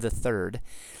 Malcolm III,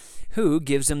 who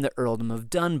gives him the Earldom of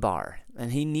Dunbar.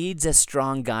 And he needs a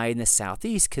strong guy in the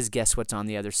southeast, because guess what's on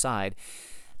the other side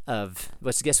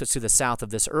guess what's to the south of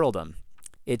this earldom?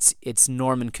 It's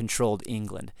Norman-controlled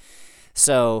England.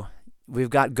 So we've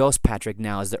got Gospatrick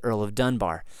now as the Earl of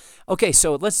Dunbar. Okay,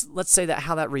 so let's say that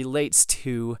how that relates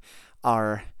to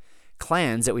our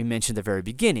clans that we mentioned at the very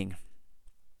beginning.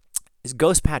 Is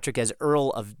Gospatrick as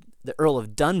the Earl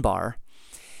of Dunbar,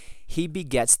 he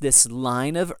begets this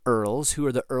line of earls who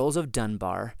are the Earls of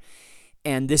Dunbar,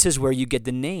 and this is where you get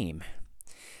the name.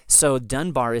 So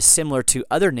Dunbar is similar to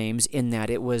other names in that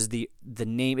it was the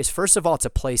name is, first of all, it's a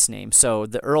place name. So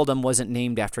the earldom wasn't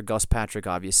named after Gospatrick,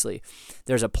 obviously.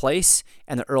 There's a place,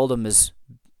 and the earldom is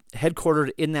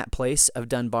headquartered in that place of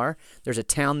Dunbar. There's a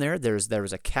town there. There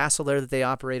was a castle there that they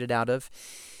operated out of.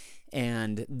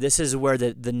 And this is where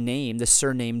the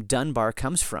surname Dunbar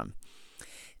comes from.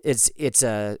 It's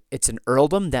an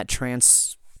earldom that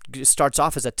starts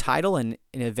off as a title and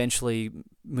eventually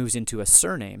moves into a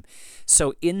surname.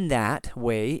 So in that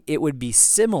way, it would be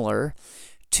similar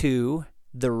to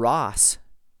the Ross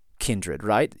kindred,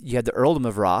 right? You had the earldom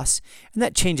of Ross, and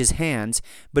that changes hands,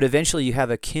 but eventually you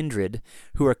have a kindred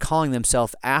who are calling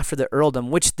themselves after the earldom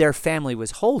which their family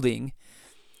was holding,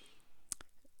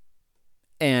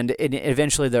 and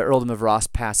eventually the earldom of Ross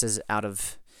passes out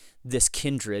of this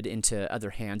kindred into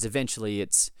other hands. Eventually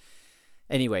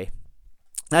anyway,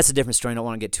 that's a different story. I don't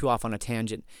want to get too off on a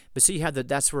tangent. But so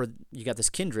that's where you got this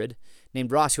kindred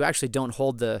named Ross who actually don't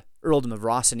hold the earldom of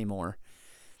Ross anymore,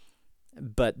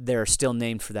 but they're still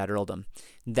named for that earldom.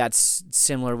 That's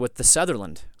similar with the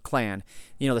Sutherland clan.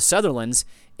 The Sutherlands,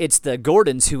 it's the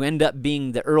Gordons who end up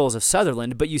being the Earls of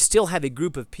Sutherland, but you still have a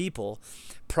group of people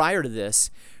prior to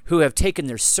this who have taken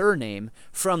their surname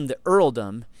from the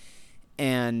earldom,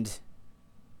 and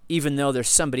even though there's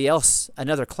somebody else,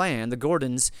 another clan, the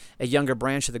Gordons, a younger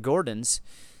branch of the Gordons,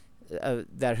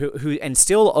 who and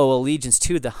still owe allegiance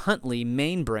to the Huntley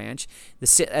main branch,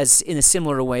 as in a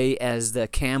similar way as the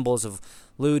Campbells of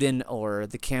Loudon or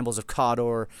the Campbells of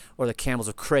Cawdor or the Campbells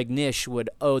of Craignish would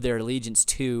owe their allegiance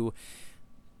to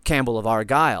Campbell of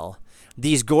Argyll.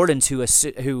 These Gordons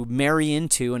who marry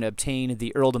into and obtain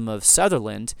the earldom of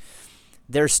Sutherland,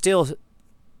 they're still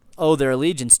owe their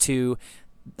allegiance to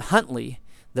Huntley,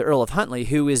 the Earl of Huntley,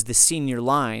 who is the senior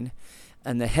line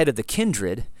and the head of the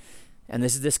kindred. And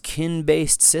this is this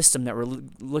kin-based system that we're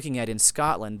looking at in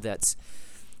Scotland. That's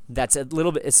a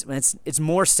little bit. It's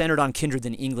more centered on kindred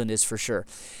than England is, for sure.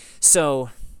 So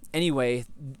anyway,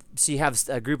 so you have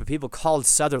a group of people called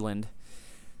Sutherland.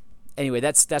 Anyway,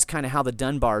 that's kind of how the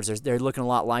Dunbars they're looking a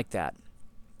lot like that.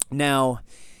 Now,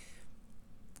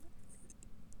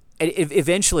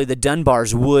 eventually the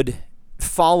Dunbars would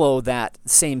follow that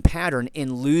same pattern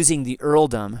in losing the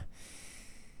earldom,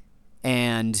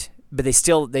 but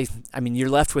you're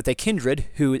left with a kindred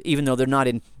who, even though they're not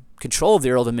in control of the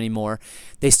earldom anymore,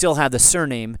 they still have the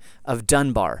surname of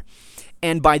Dunbar.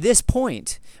 And by this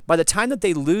point, by the time that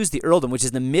they lose the earldom, which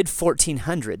is the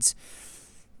mid-1400s,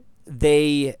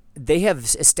 they have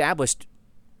established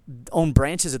own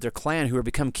branches of their clan who have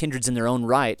become kindreds in their own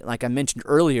right. Like I mentioned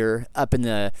earlier, up in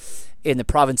the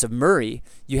province of Murray,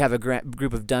 you have a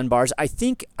group of Dunbars. I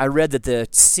think I read that the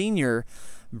senior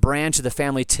branch of the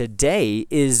family today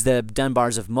is the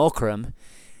Dunbars of Mulcrum.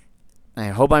 I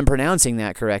hope I'm pronouncing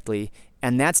that correctly.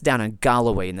 And that's down in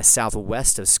Galloway in the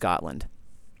southwest of Scotland.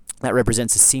 That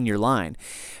represents a senior line.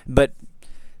 But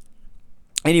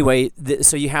anyway,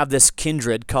 so you have this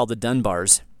kindred called the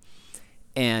Dunbars.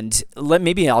 And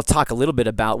maybe I'll talk a little bit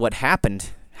about what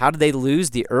happened. How did they lose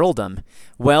the earldom?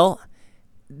 Well,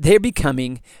 they're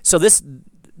becoming... So this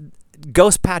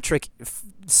Gospatrick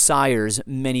sires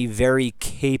many very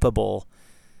capable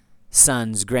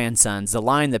sons, grandsons. The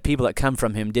line, the people that come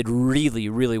from him did really,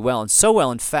 really well. And so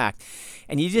well, in fact.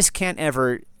 And you just can't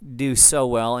ever do so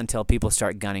well until people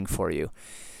start gunning for you.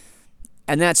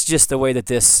 And that's just the way that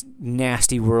this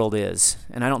nasty world is.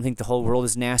 And I don't think the whole world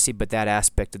is nasty, but that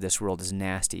aspect of this world is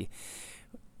nasty.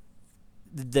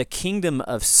 The kingdom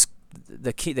of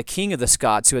the king of the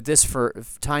Scots, who at this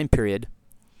time period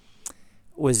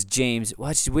was James.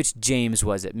 Which James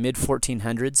was it?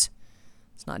 Mid-1400s?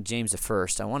 It's not James I.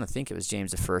 I want to think it was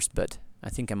James I, but I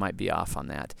think I might be off on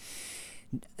that.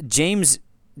 James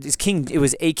is king. It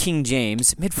was a King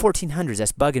James, mid-1400s.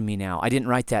 That's bugging me now. I didn't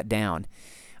write that down.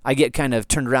 I get kind of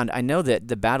turned around. I know that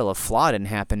the Battle of Flodden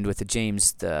happened with the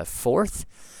James IV.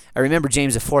 I remember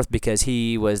James IV because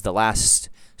he was the last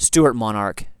Stuart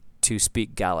monarch to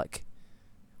speak Gaelic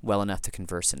well enough to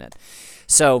converse in it.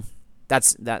 So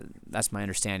that's my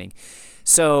understanding.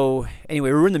 So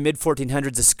anyway, we're in the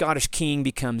mid-1400s. The Scottish king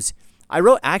becomes... I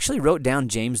actually wrote down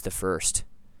James I.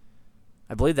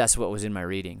 I believe that's what was in my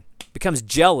reading. Becomes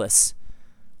jealous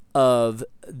of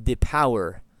the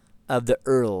power of the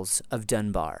Earls of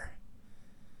Dunbar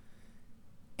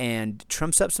and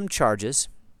trumps up some charges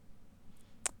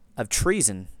of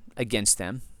treason against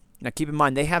them. Now keep in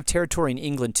mind, they have territory in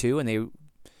England too, and they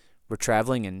were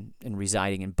traveling and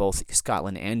residing in both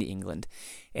Scotland and England,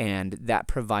 and that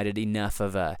provided enough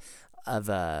of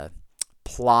a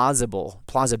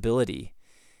plausibility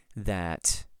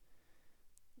that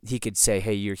he could say,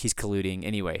 hey, he's colluding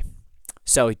anyway.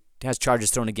 So he has charges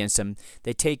thrown against him.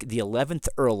 They take the 11th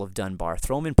Earl of Dunbar,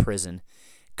 throw him in prison,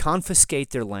 confiscate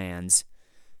their lands.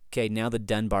 Okay, now the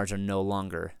Dunbars are no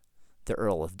longer the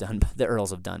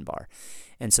Earls of Dunbar.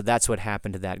 And so that's what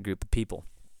happened to that group of people.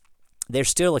 They're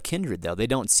still a kindred, though. They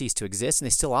don't cease to exist, and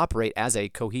they still operate as a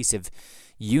cohesive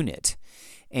unit.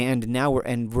 And now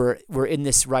we're in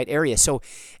this right area. So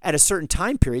at a certain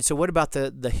time period, so what about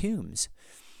the Humes?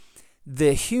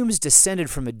 The Humes descended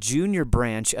from a junior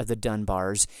branch of the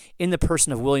Dunbars in the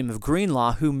person of William of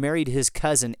Greenlaw, who married his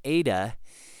cousin Ada,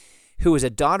 who was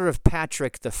a daughter of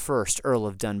Patrick I, Earl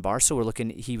of Dunbar. So we're looking,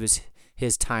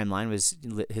 his timeline was,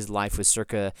 his life was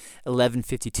circa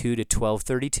 1152 to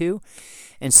 1232.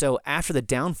 And so after the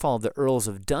downfall of the Earls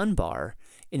of Dunbar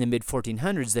in the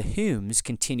mid-1400s, the Humes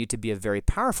continued to be a very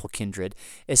powerful kindred,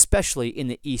 especially in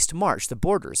the East March, the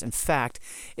borders. In fact,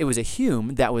 it was a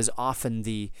Hume that was often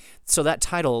so that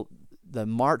title, the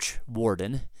March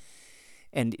Warden.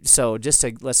 And so just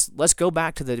to, let's go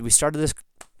back to we started this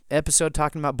episode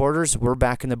talking about borders. We're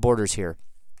back in the borders here.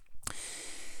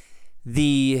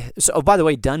 By the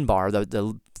way, Dunbar,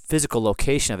 the physical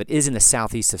location of it is in the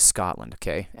southeast of Scotland,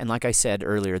 okay? And like I said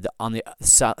earlier, on the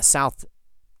south,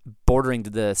 bordering to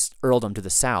the earldom to the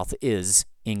south is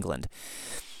England.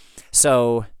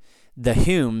 So the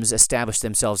Humes established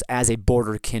themselves as a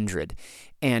border kindred.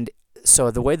 And so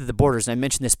the way that the borders, and I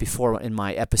mentioned this before in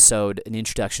my episode, an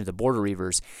introduction to the border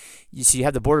reavers, you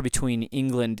have the border between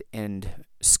England and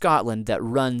Scotland that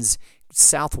runs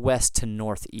southwest to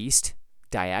northeast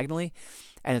diagonally,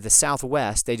 and at the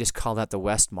southwest they just call that the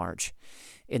West March.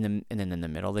 And then in the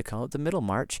middle they call it the Middle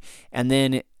March. And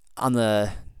then on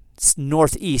the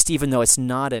northeast, even though it's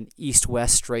not an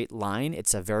east-west straight line,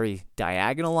 it's a very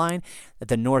diagonal line. At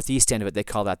the northeast end of it, they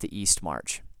call that the East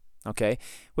March. Okay,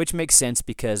 which makes sense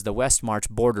because the West March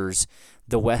borders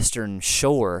the western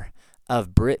shore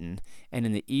of Britain, and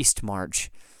in the East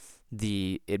March,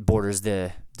 it borders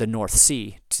the North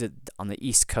Sea on the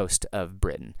east coast of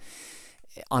Britain,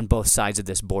 on both sides of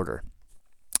this border.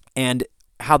 And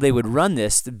how they would run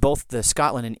this, both the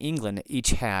Scotland and England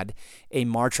each had a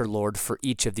marcher lord for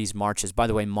each of these marches. By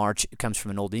the way, march comes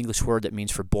from an Old English word that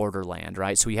means for borderland,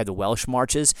 right? So we had the Welsh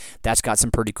marches. That's got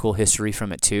some pretty cool history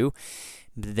from it too.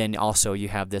 Then also you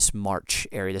have this march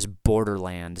area, this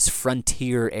borderland, this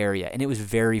frontier area, and it was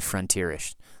very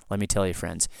frontierish, let me tell you,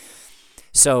 friends.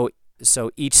 So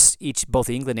each both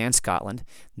England and Scotland,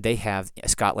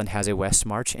 Scotland has a West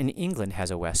March and England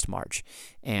has a West March,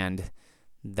 and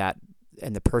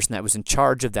the person that was in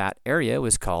charge of that area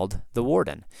was called the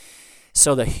Warden.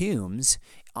 So the Humes,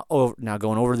 now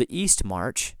going over the East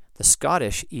March, the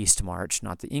Scottish East March,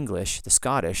 not the English, the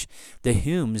Scottish, the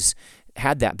Humes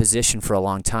had that position for a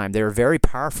long time. They were a very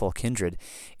powerful kindred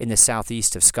in the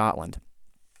southeast of Scotland.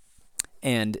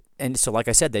 And so, like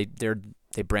I said, they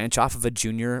branch off of a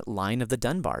junior line of the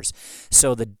Dunbars.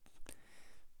 So the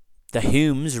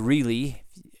Humes really,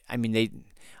 I mean,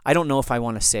 I don't know if I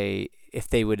want to say if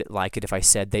they would like it if I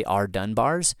said they are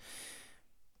Dunbars,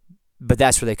 but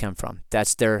that's where they come from.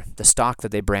 That's the stock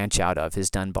that they branch out of is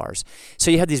Dunbars.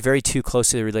 So you have these very two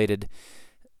closely related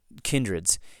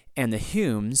kindreds. And the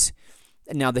Humes,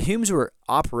 now the Humes were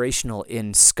operational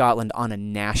in Scotland on a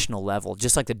national level,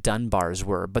 just like the Dunbars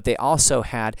were, but they also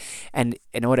had, and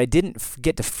what I didn't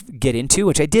get to get into,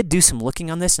 which I did do some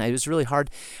looking on this, and it was really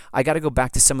hard, I got to go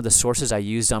back to some of the sources I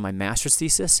used on my master's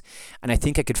thesis, and I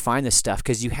think I could find this stuff,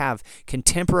 because you have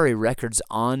contemporary records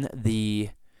on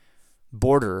the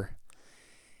border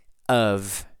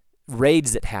of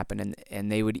raids that happened,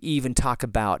 and they would even talk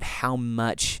about how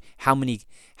many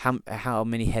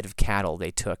head of cattle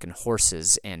they took, and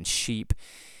horses and sheep,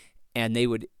 and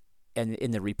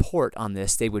in the report on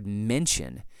this, they would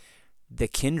mention the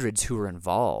kindreds who were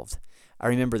involved. I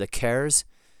remember the Kerrs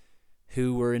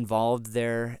who were involved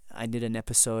there. I did an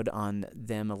episode on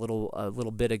them a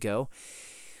little bit ago.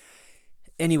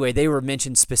 Anyway, they were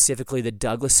mentioned specifically. The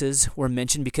Douglases were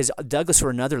mentioned because Douglas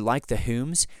were another, like the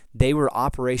Humes. They were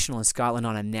operational in Scotland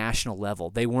on a national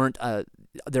level. They weren't,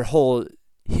 their whole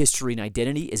history and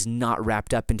identity is not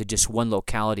wrapped up into just one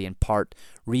locality and part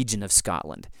region of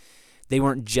Scotland. They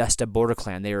weren't just a border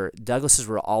clan. Douglases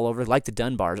were all over, like the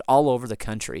Dunbars, all over the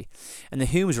country. And the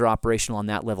Humes were operational on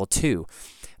that level too.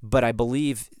 But I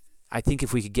think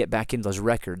if we could get back into those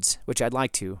records, which I'd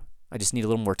like to, I just need a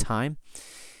little more time,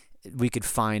 we could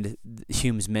find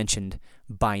Humes mentioned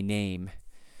by name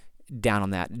down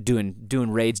on that, doing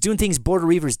raids, doing things border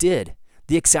reivers did.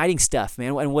 The exciting stuff,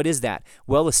 man. And what is that?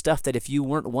 Well, the stuff that if you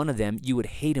weren't one of them, you would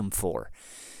hate them for.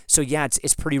 So yeah,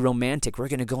 it's pretty romantic. We're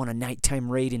going to go on a nighttime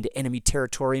raid into enemy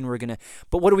territory, and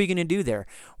but what are we going to do there?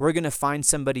 We're going to find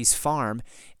somebody's farm,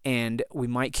 and we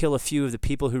might kill a few of the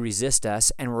people who resist us,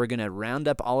 and we're going to round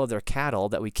up all of their cattle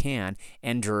that we can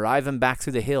and drive them back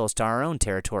through the hills to our own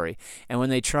territory. And when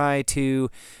they try to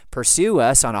pursue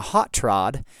us on a hot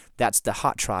trod, the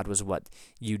hot trod was what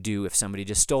you do if somebody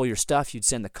just stole your stuff. You'd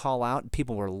send the call out.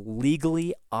 People were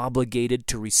legally obligated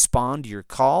to respond to your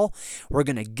call. We're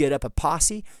going to get up a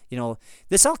posse.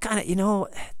 This all kind of,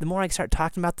 the more I start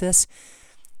talking about this,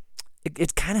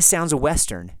 it kind of sounds a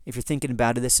Western if you're thinking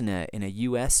about this in a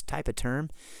U.S. type of term.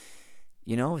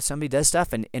 If somebody does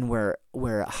stuff and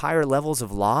where higher levels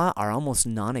of law are almost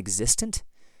non-existent,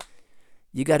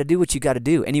 you got to do what you got to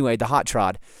do. Anyway, the hot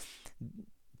trod.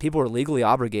 People were legally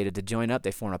obligated to join up. They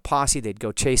form a posse. They'd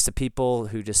go chase the people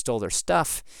who just stole their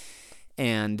stuff,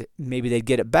 and maybe they'd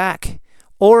get it back,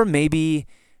 or maybe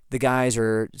the guys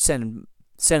are sending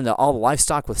all the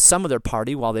livestock with some of their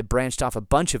party while they branched off a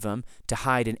bunch of them to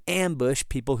hide and ambush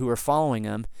people who were following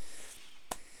them.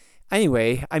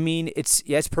 Anyway,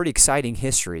 it's pretty exciting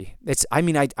history.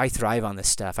 I thrive on this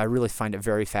stuff. I really find it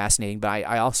very fascinating, but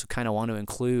I also kind of want to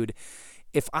include,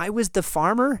 if I was the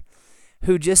farmer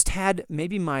who just had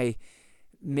maybe my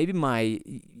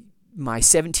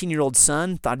 17-year-old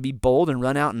son thought I'd be bold and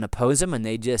run out and oppose him, and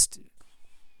they just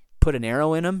put an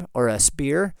arrow in him or a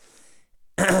spear,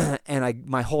 and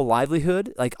my whole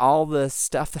livelihood, like all the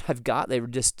stuff that I've got, they were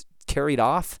just carried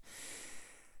off.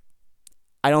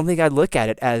 I don't think I'd look at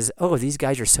it as, oh, these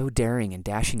guys are so daring and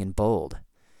dashing and bold.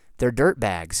 They're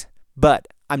dirtbags. But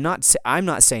I'm not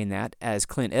saying that as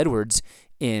Clint Edwards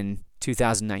in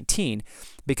 2019,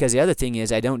 because the other thing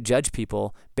is I don't judge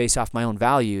people based off my own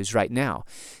values right now.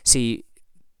 See,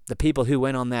 the people who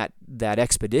went on that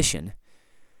expedition,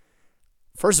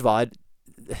 first of all,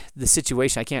 the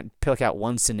situation, I can't pick out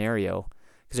one scenario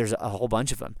because there's a whole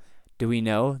bunch of them. Do we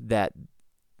know that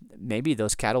maybe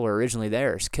those cattle were originally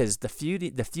theirs? Because the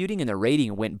feuding and the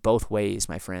raiding went both ways,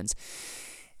 my friends.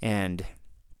 And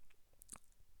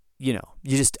I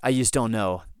just don't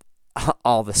know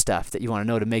all the stuff that you want to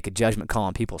know to make a judgment call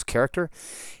on people's character.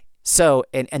 So,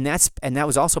 and that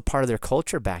was also part of their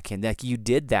culture back in. Like, you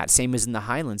did that, same as in the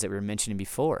Highlands that we were mentioning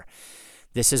before.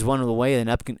 This is one of the way an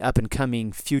up and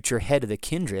coming future head of the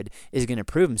kindred is going to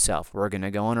prove himself. We're going to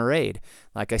go on a raid.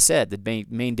 Like I said, the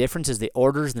main difference is the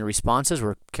orders and the responses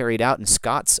were carried out in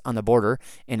Scots on the border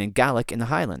and in Gaelic in the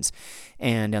Highlands.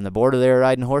 And on the border they were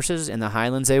riding horses, in the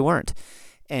Highlands they weren't.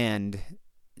 And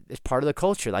it's part of the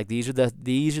culture. Like, these are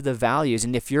the values.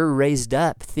 And if you're raised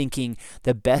up thinking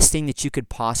the best thing that you could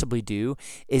possibly do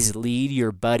is lead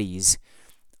your buddies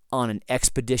on an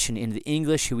expedition into the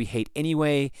English, who we hate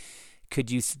anyway, could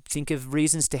you think of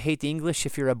reasons to hate the English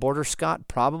if you're a border Scot?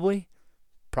 Probably.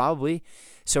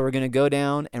 So we're going to go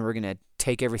down and we're going to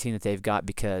take everything that they've got,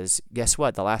 because guess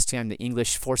what? The last time the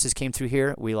English forces came through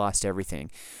here, we lost everything.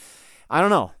 I don't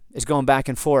know. It's going back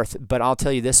and forth, but I'll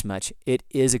tell you this much. It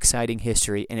is exciting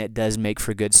history, and it does make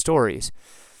for good stories.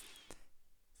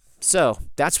 So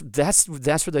that's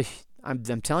where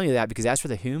I'm telling you that because that's where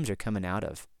the Humes are coming out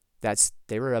of.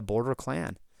 They were a border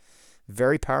clan.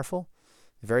 Very powerful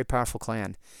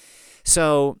clan.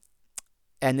 So,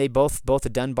 and they both the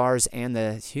Dunbars and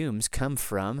the Humes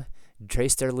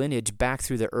trace their lineage back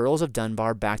through the Earls of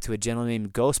Dunbar, back to a gentleman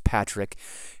named Gospatrick,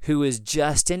 who is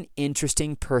just an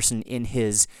interesting person in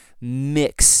his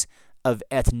mix of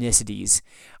ethnicities.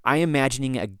 I'm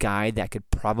imagining a guy that could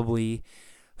probably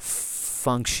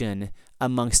function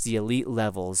amongst the elite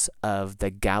levels of the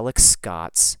Gaelic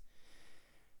Scots,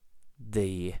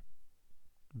 the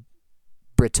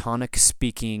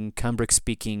Brittonic-speaking,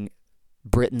 Cumbric-speaking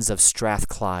Britons of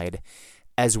Strathclyde,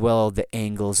 as well as the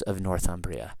Angles of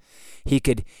Northumbria. He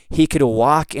could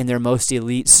walk in their most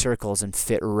elite circles and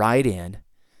fit right in.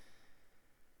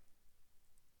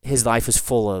 His life was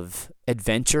full of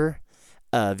adventure,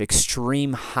 of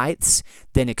extreme heights,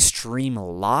 then extreme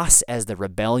loss as the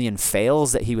rebellion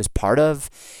fails that he was part of.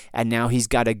 And now he's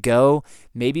got to go,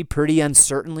 maybe pretty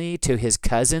uncertainly, to his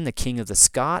cousin, the King of the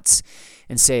Scots,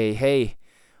 and say, hey,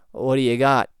 what do you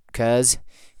got, cuz?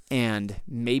 And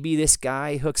maybe this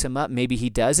guy hooks him up, maybe he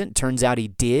doesn't. Turns out he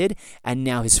did, and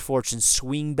now his fortunes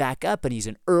swing back up, and he's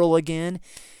an earl again,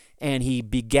 and he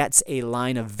begets a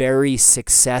line of very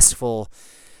successful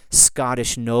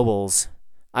Scottish nobles.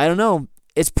 I don't know.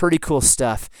 It's pretty cool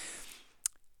stuff.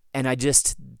 And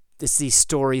it's these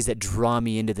stories that draw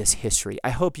me into this history.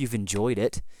 I hope you've enjoyed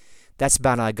it. That's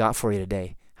about all I got for you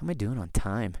today. How am I doing on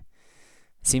time?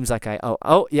 Seems like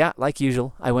yeah, like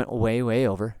usual. I went way, way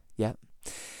over. Yep.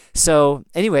 So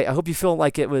anyway, I hope you feel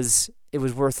like it was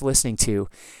worth listening to.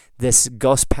 This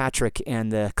Gospatrick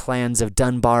and the clans of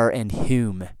Dunbar and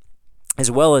Hume, as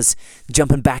well as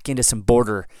jumping back into some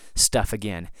border stuff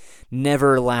again.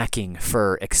 Never lacking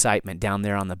for excitement down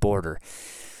there on the border.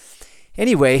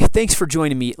 Anyway, thanks for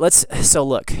joining me. So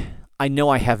look, I know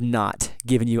I have not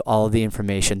given you all of the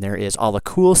information there is, all the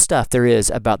cool stuff there is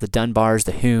about the Dunbars,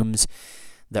 the Humes,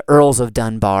 the Earls of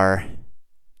Dunbar.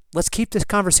 Let's keep this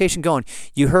conversation going.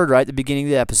 You heard right at the beginning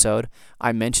of the episode,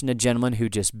 I mentioned a gentleman who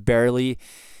just barely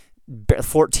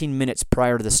 14 minutes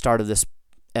prior to the start of this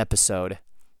episode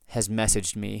has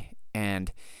messaged me,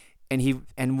 and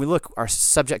our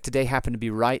subject today happened to be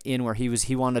right in where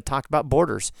he wanted to talk about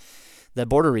borders, the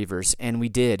border reavers, and we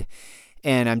did.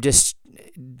 And I'm just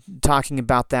talking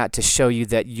about that to show you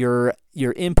that your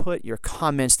input, your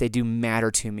comments, they do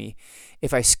matter to me.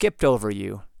 If I skipped over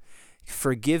you,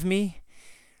 forgive me.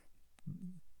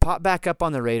 Pop back up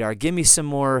on the radar. Give me some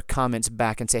more comments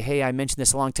back and say, hey, I mentioned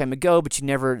this a long time ago, but I've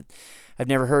never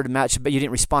heard much, but you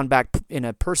didn't respond back in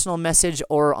a personal message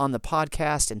or on the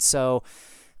podcast, and so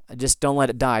just don't let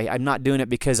it die. I'm not doing it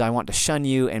because I want to shun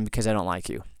you and because I don't like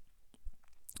you.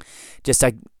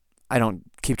 I don't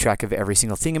keep track of every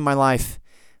single thing in my life.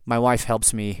 My wife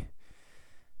helps me,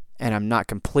 and I'm not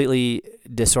completely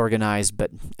disorganized,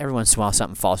 but every once in a while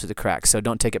something falls through the cracks, so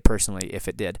don't take it personally if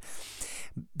it did.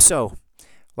 So,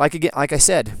 like I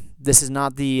said, this is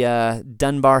not the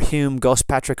Dunbar Hume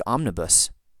Gospatrick omnibus.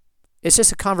 It's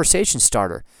just a conversation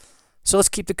starter. So let's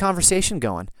keep the conversation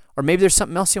going. Or maybe there's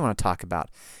something else you want to talk about.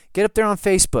 Get up there on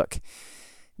Facebook.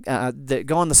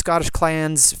 Go on the Scottish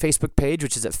Clans Facebook page,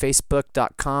 which is at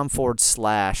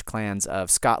facebook.com/Clans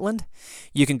of Scotland.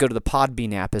 You can go to the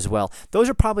Podbean app as well. Those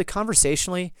are probably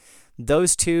conversationally,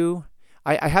 those two.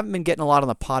 I haven't been getting a lot on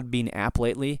the Podbean app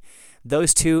lately.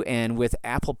 Those two, and with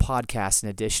Apple Podcasts in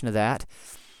addition to that,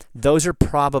 those are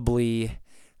probably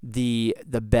the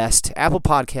best. Apple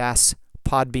Podcasts,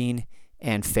 Podbean,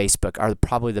 and Facebook are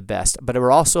probably the best. But we're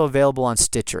also available on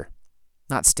Spotify,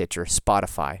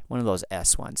 one of those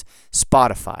S ones.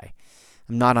 Spotify.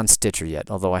 I'm not on Stitcher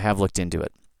yet, although I have looked into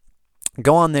it.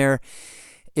 Go on there.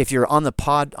 If you're on the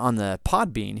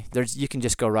Podbean, you can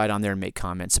just go right on there and make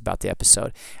comments about the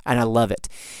episode, and I love it.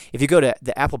 If you go to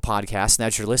the Apple Podcast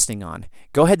that you're listening on,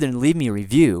 go ahead and leave me a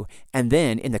review, and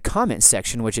then in the comment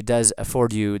section, which it does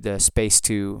afford you the space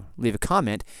to leave a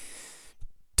comment,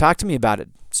 talk to me about it.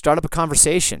 Start up a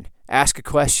conversation. Ask a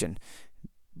question.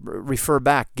 Refer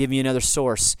back. Give me another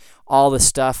source. All this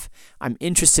stuff. I'm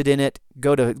interested in it.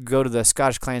 Go to the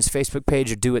Scottish Clans Facebook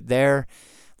page or do it there.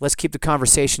 Let's keep the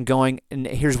conversation going. And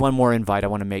here's one more invite I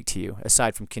want to make to you,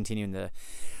 aside from continuing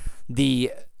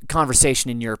the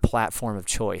conversation in your platform of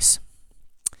choice.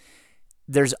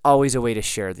 There's always a way to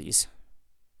share these.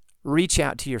 Reach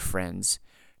out to your friends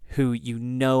who you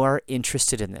know are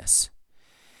interested in this,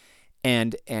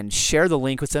 and share the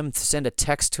link with them. Send a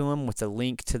text to them with the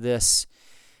link to this.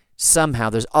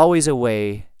 Somehow, there's always a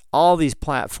way. All these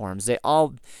platforms,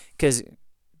 because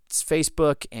it's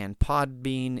Facebook and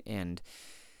Podbean, and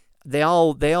they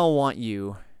all want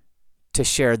you to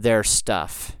share their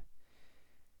stuff.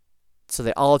 So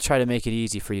they all try to make it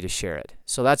easy for you to share it.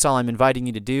 So that's all I'm inviting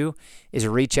you to do, is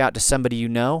reach out to somebody you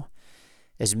know,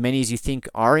 as many as you think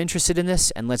are interested in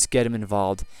this, and let's get them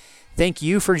involved. Thank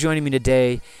you for joining me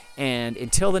today, and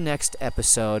until the next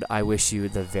episode, I wish you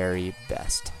the very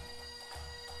best.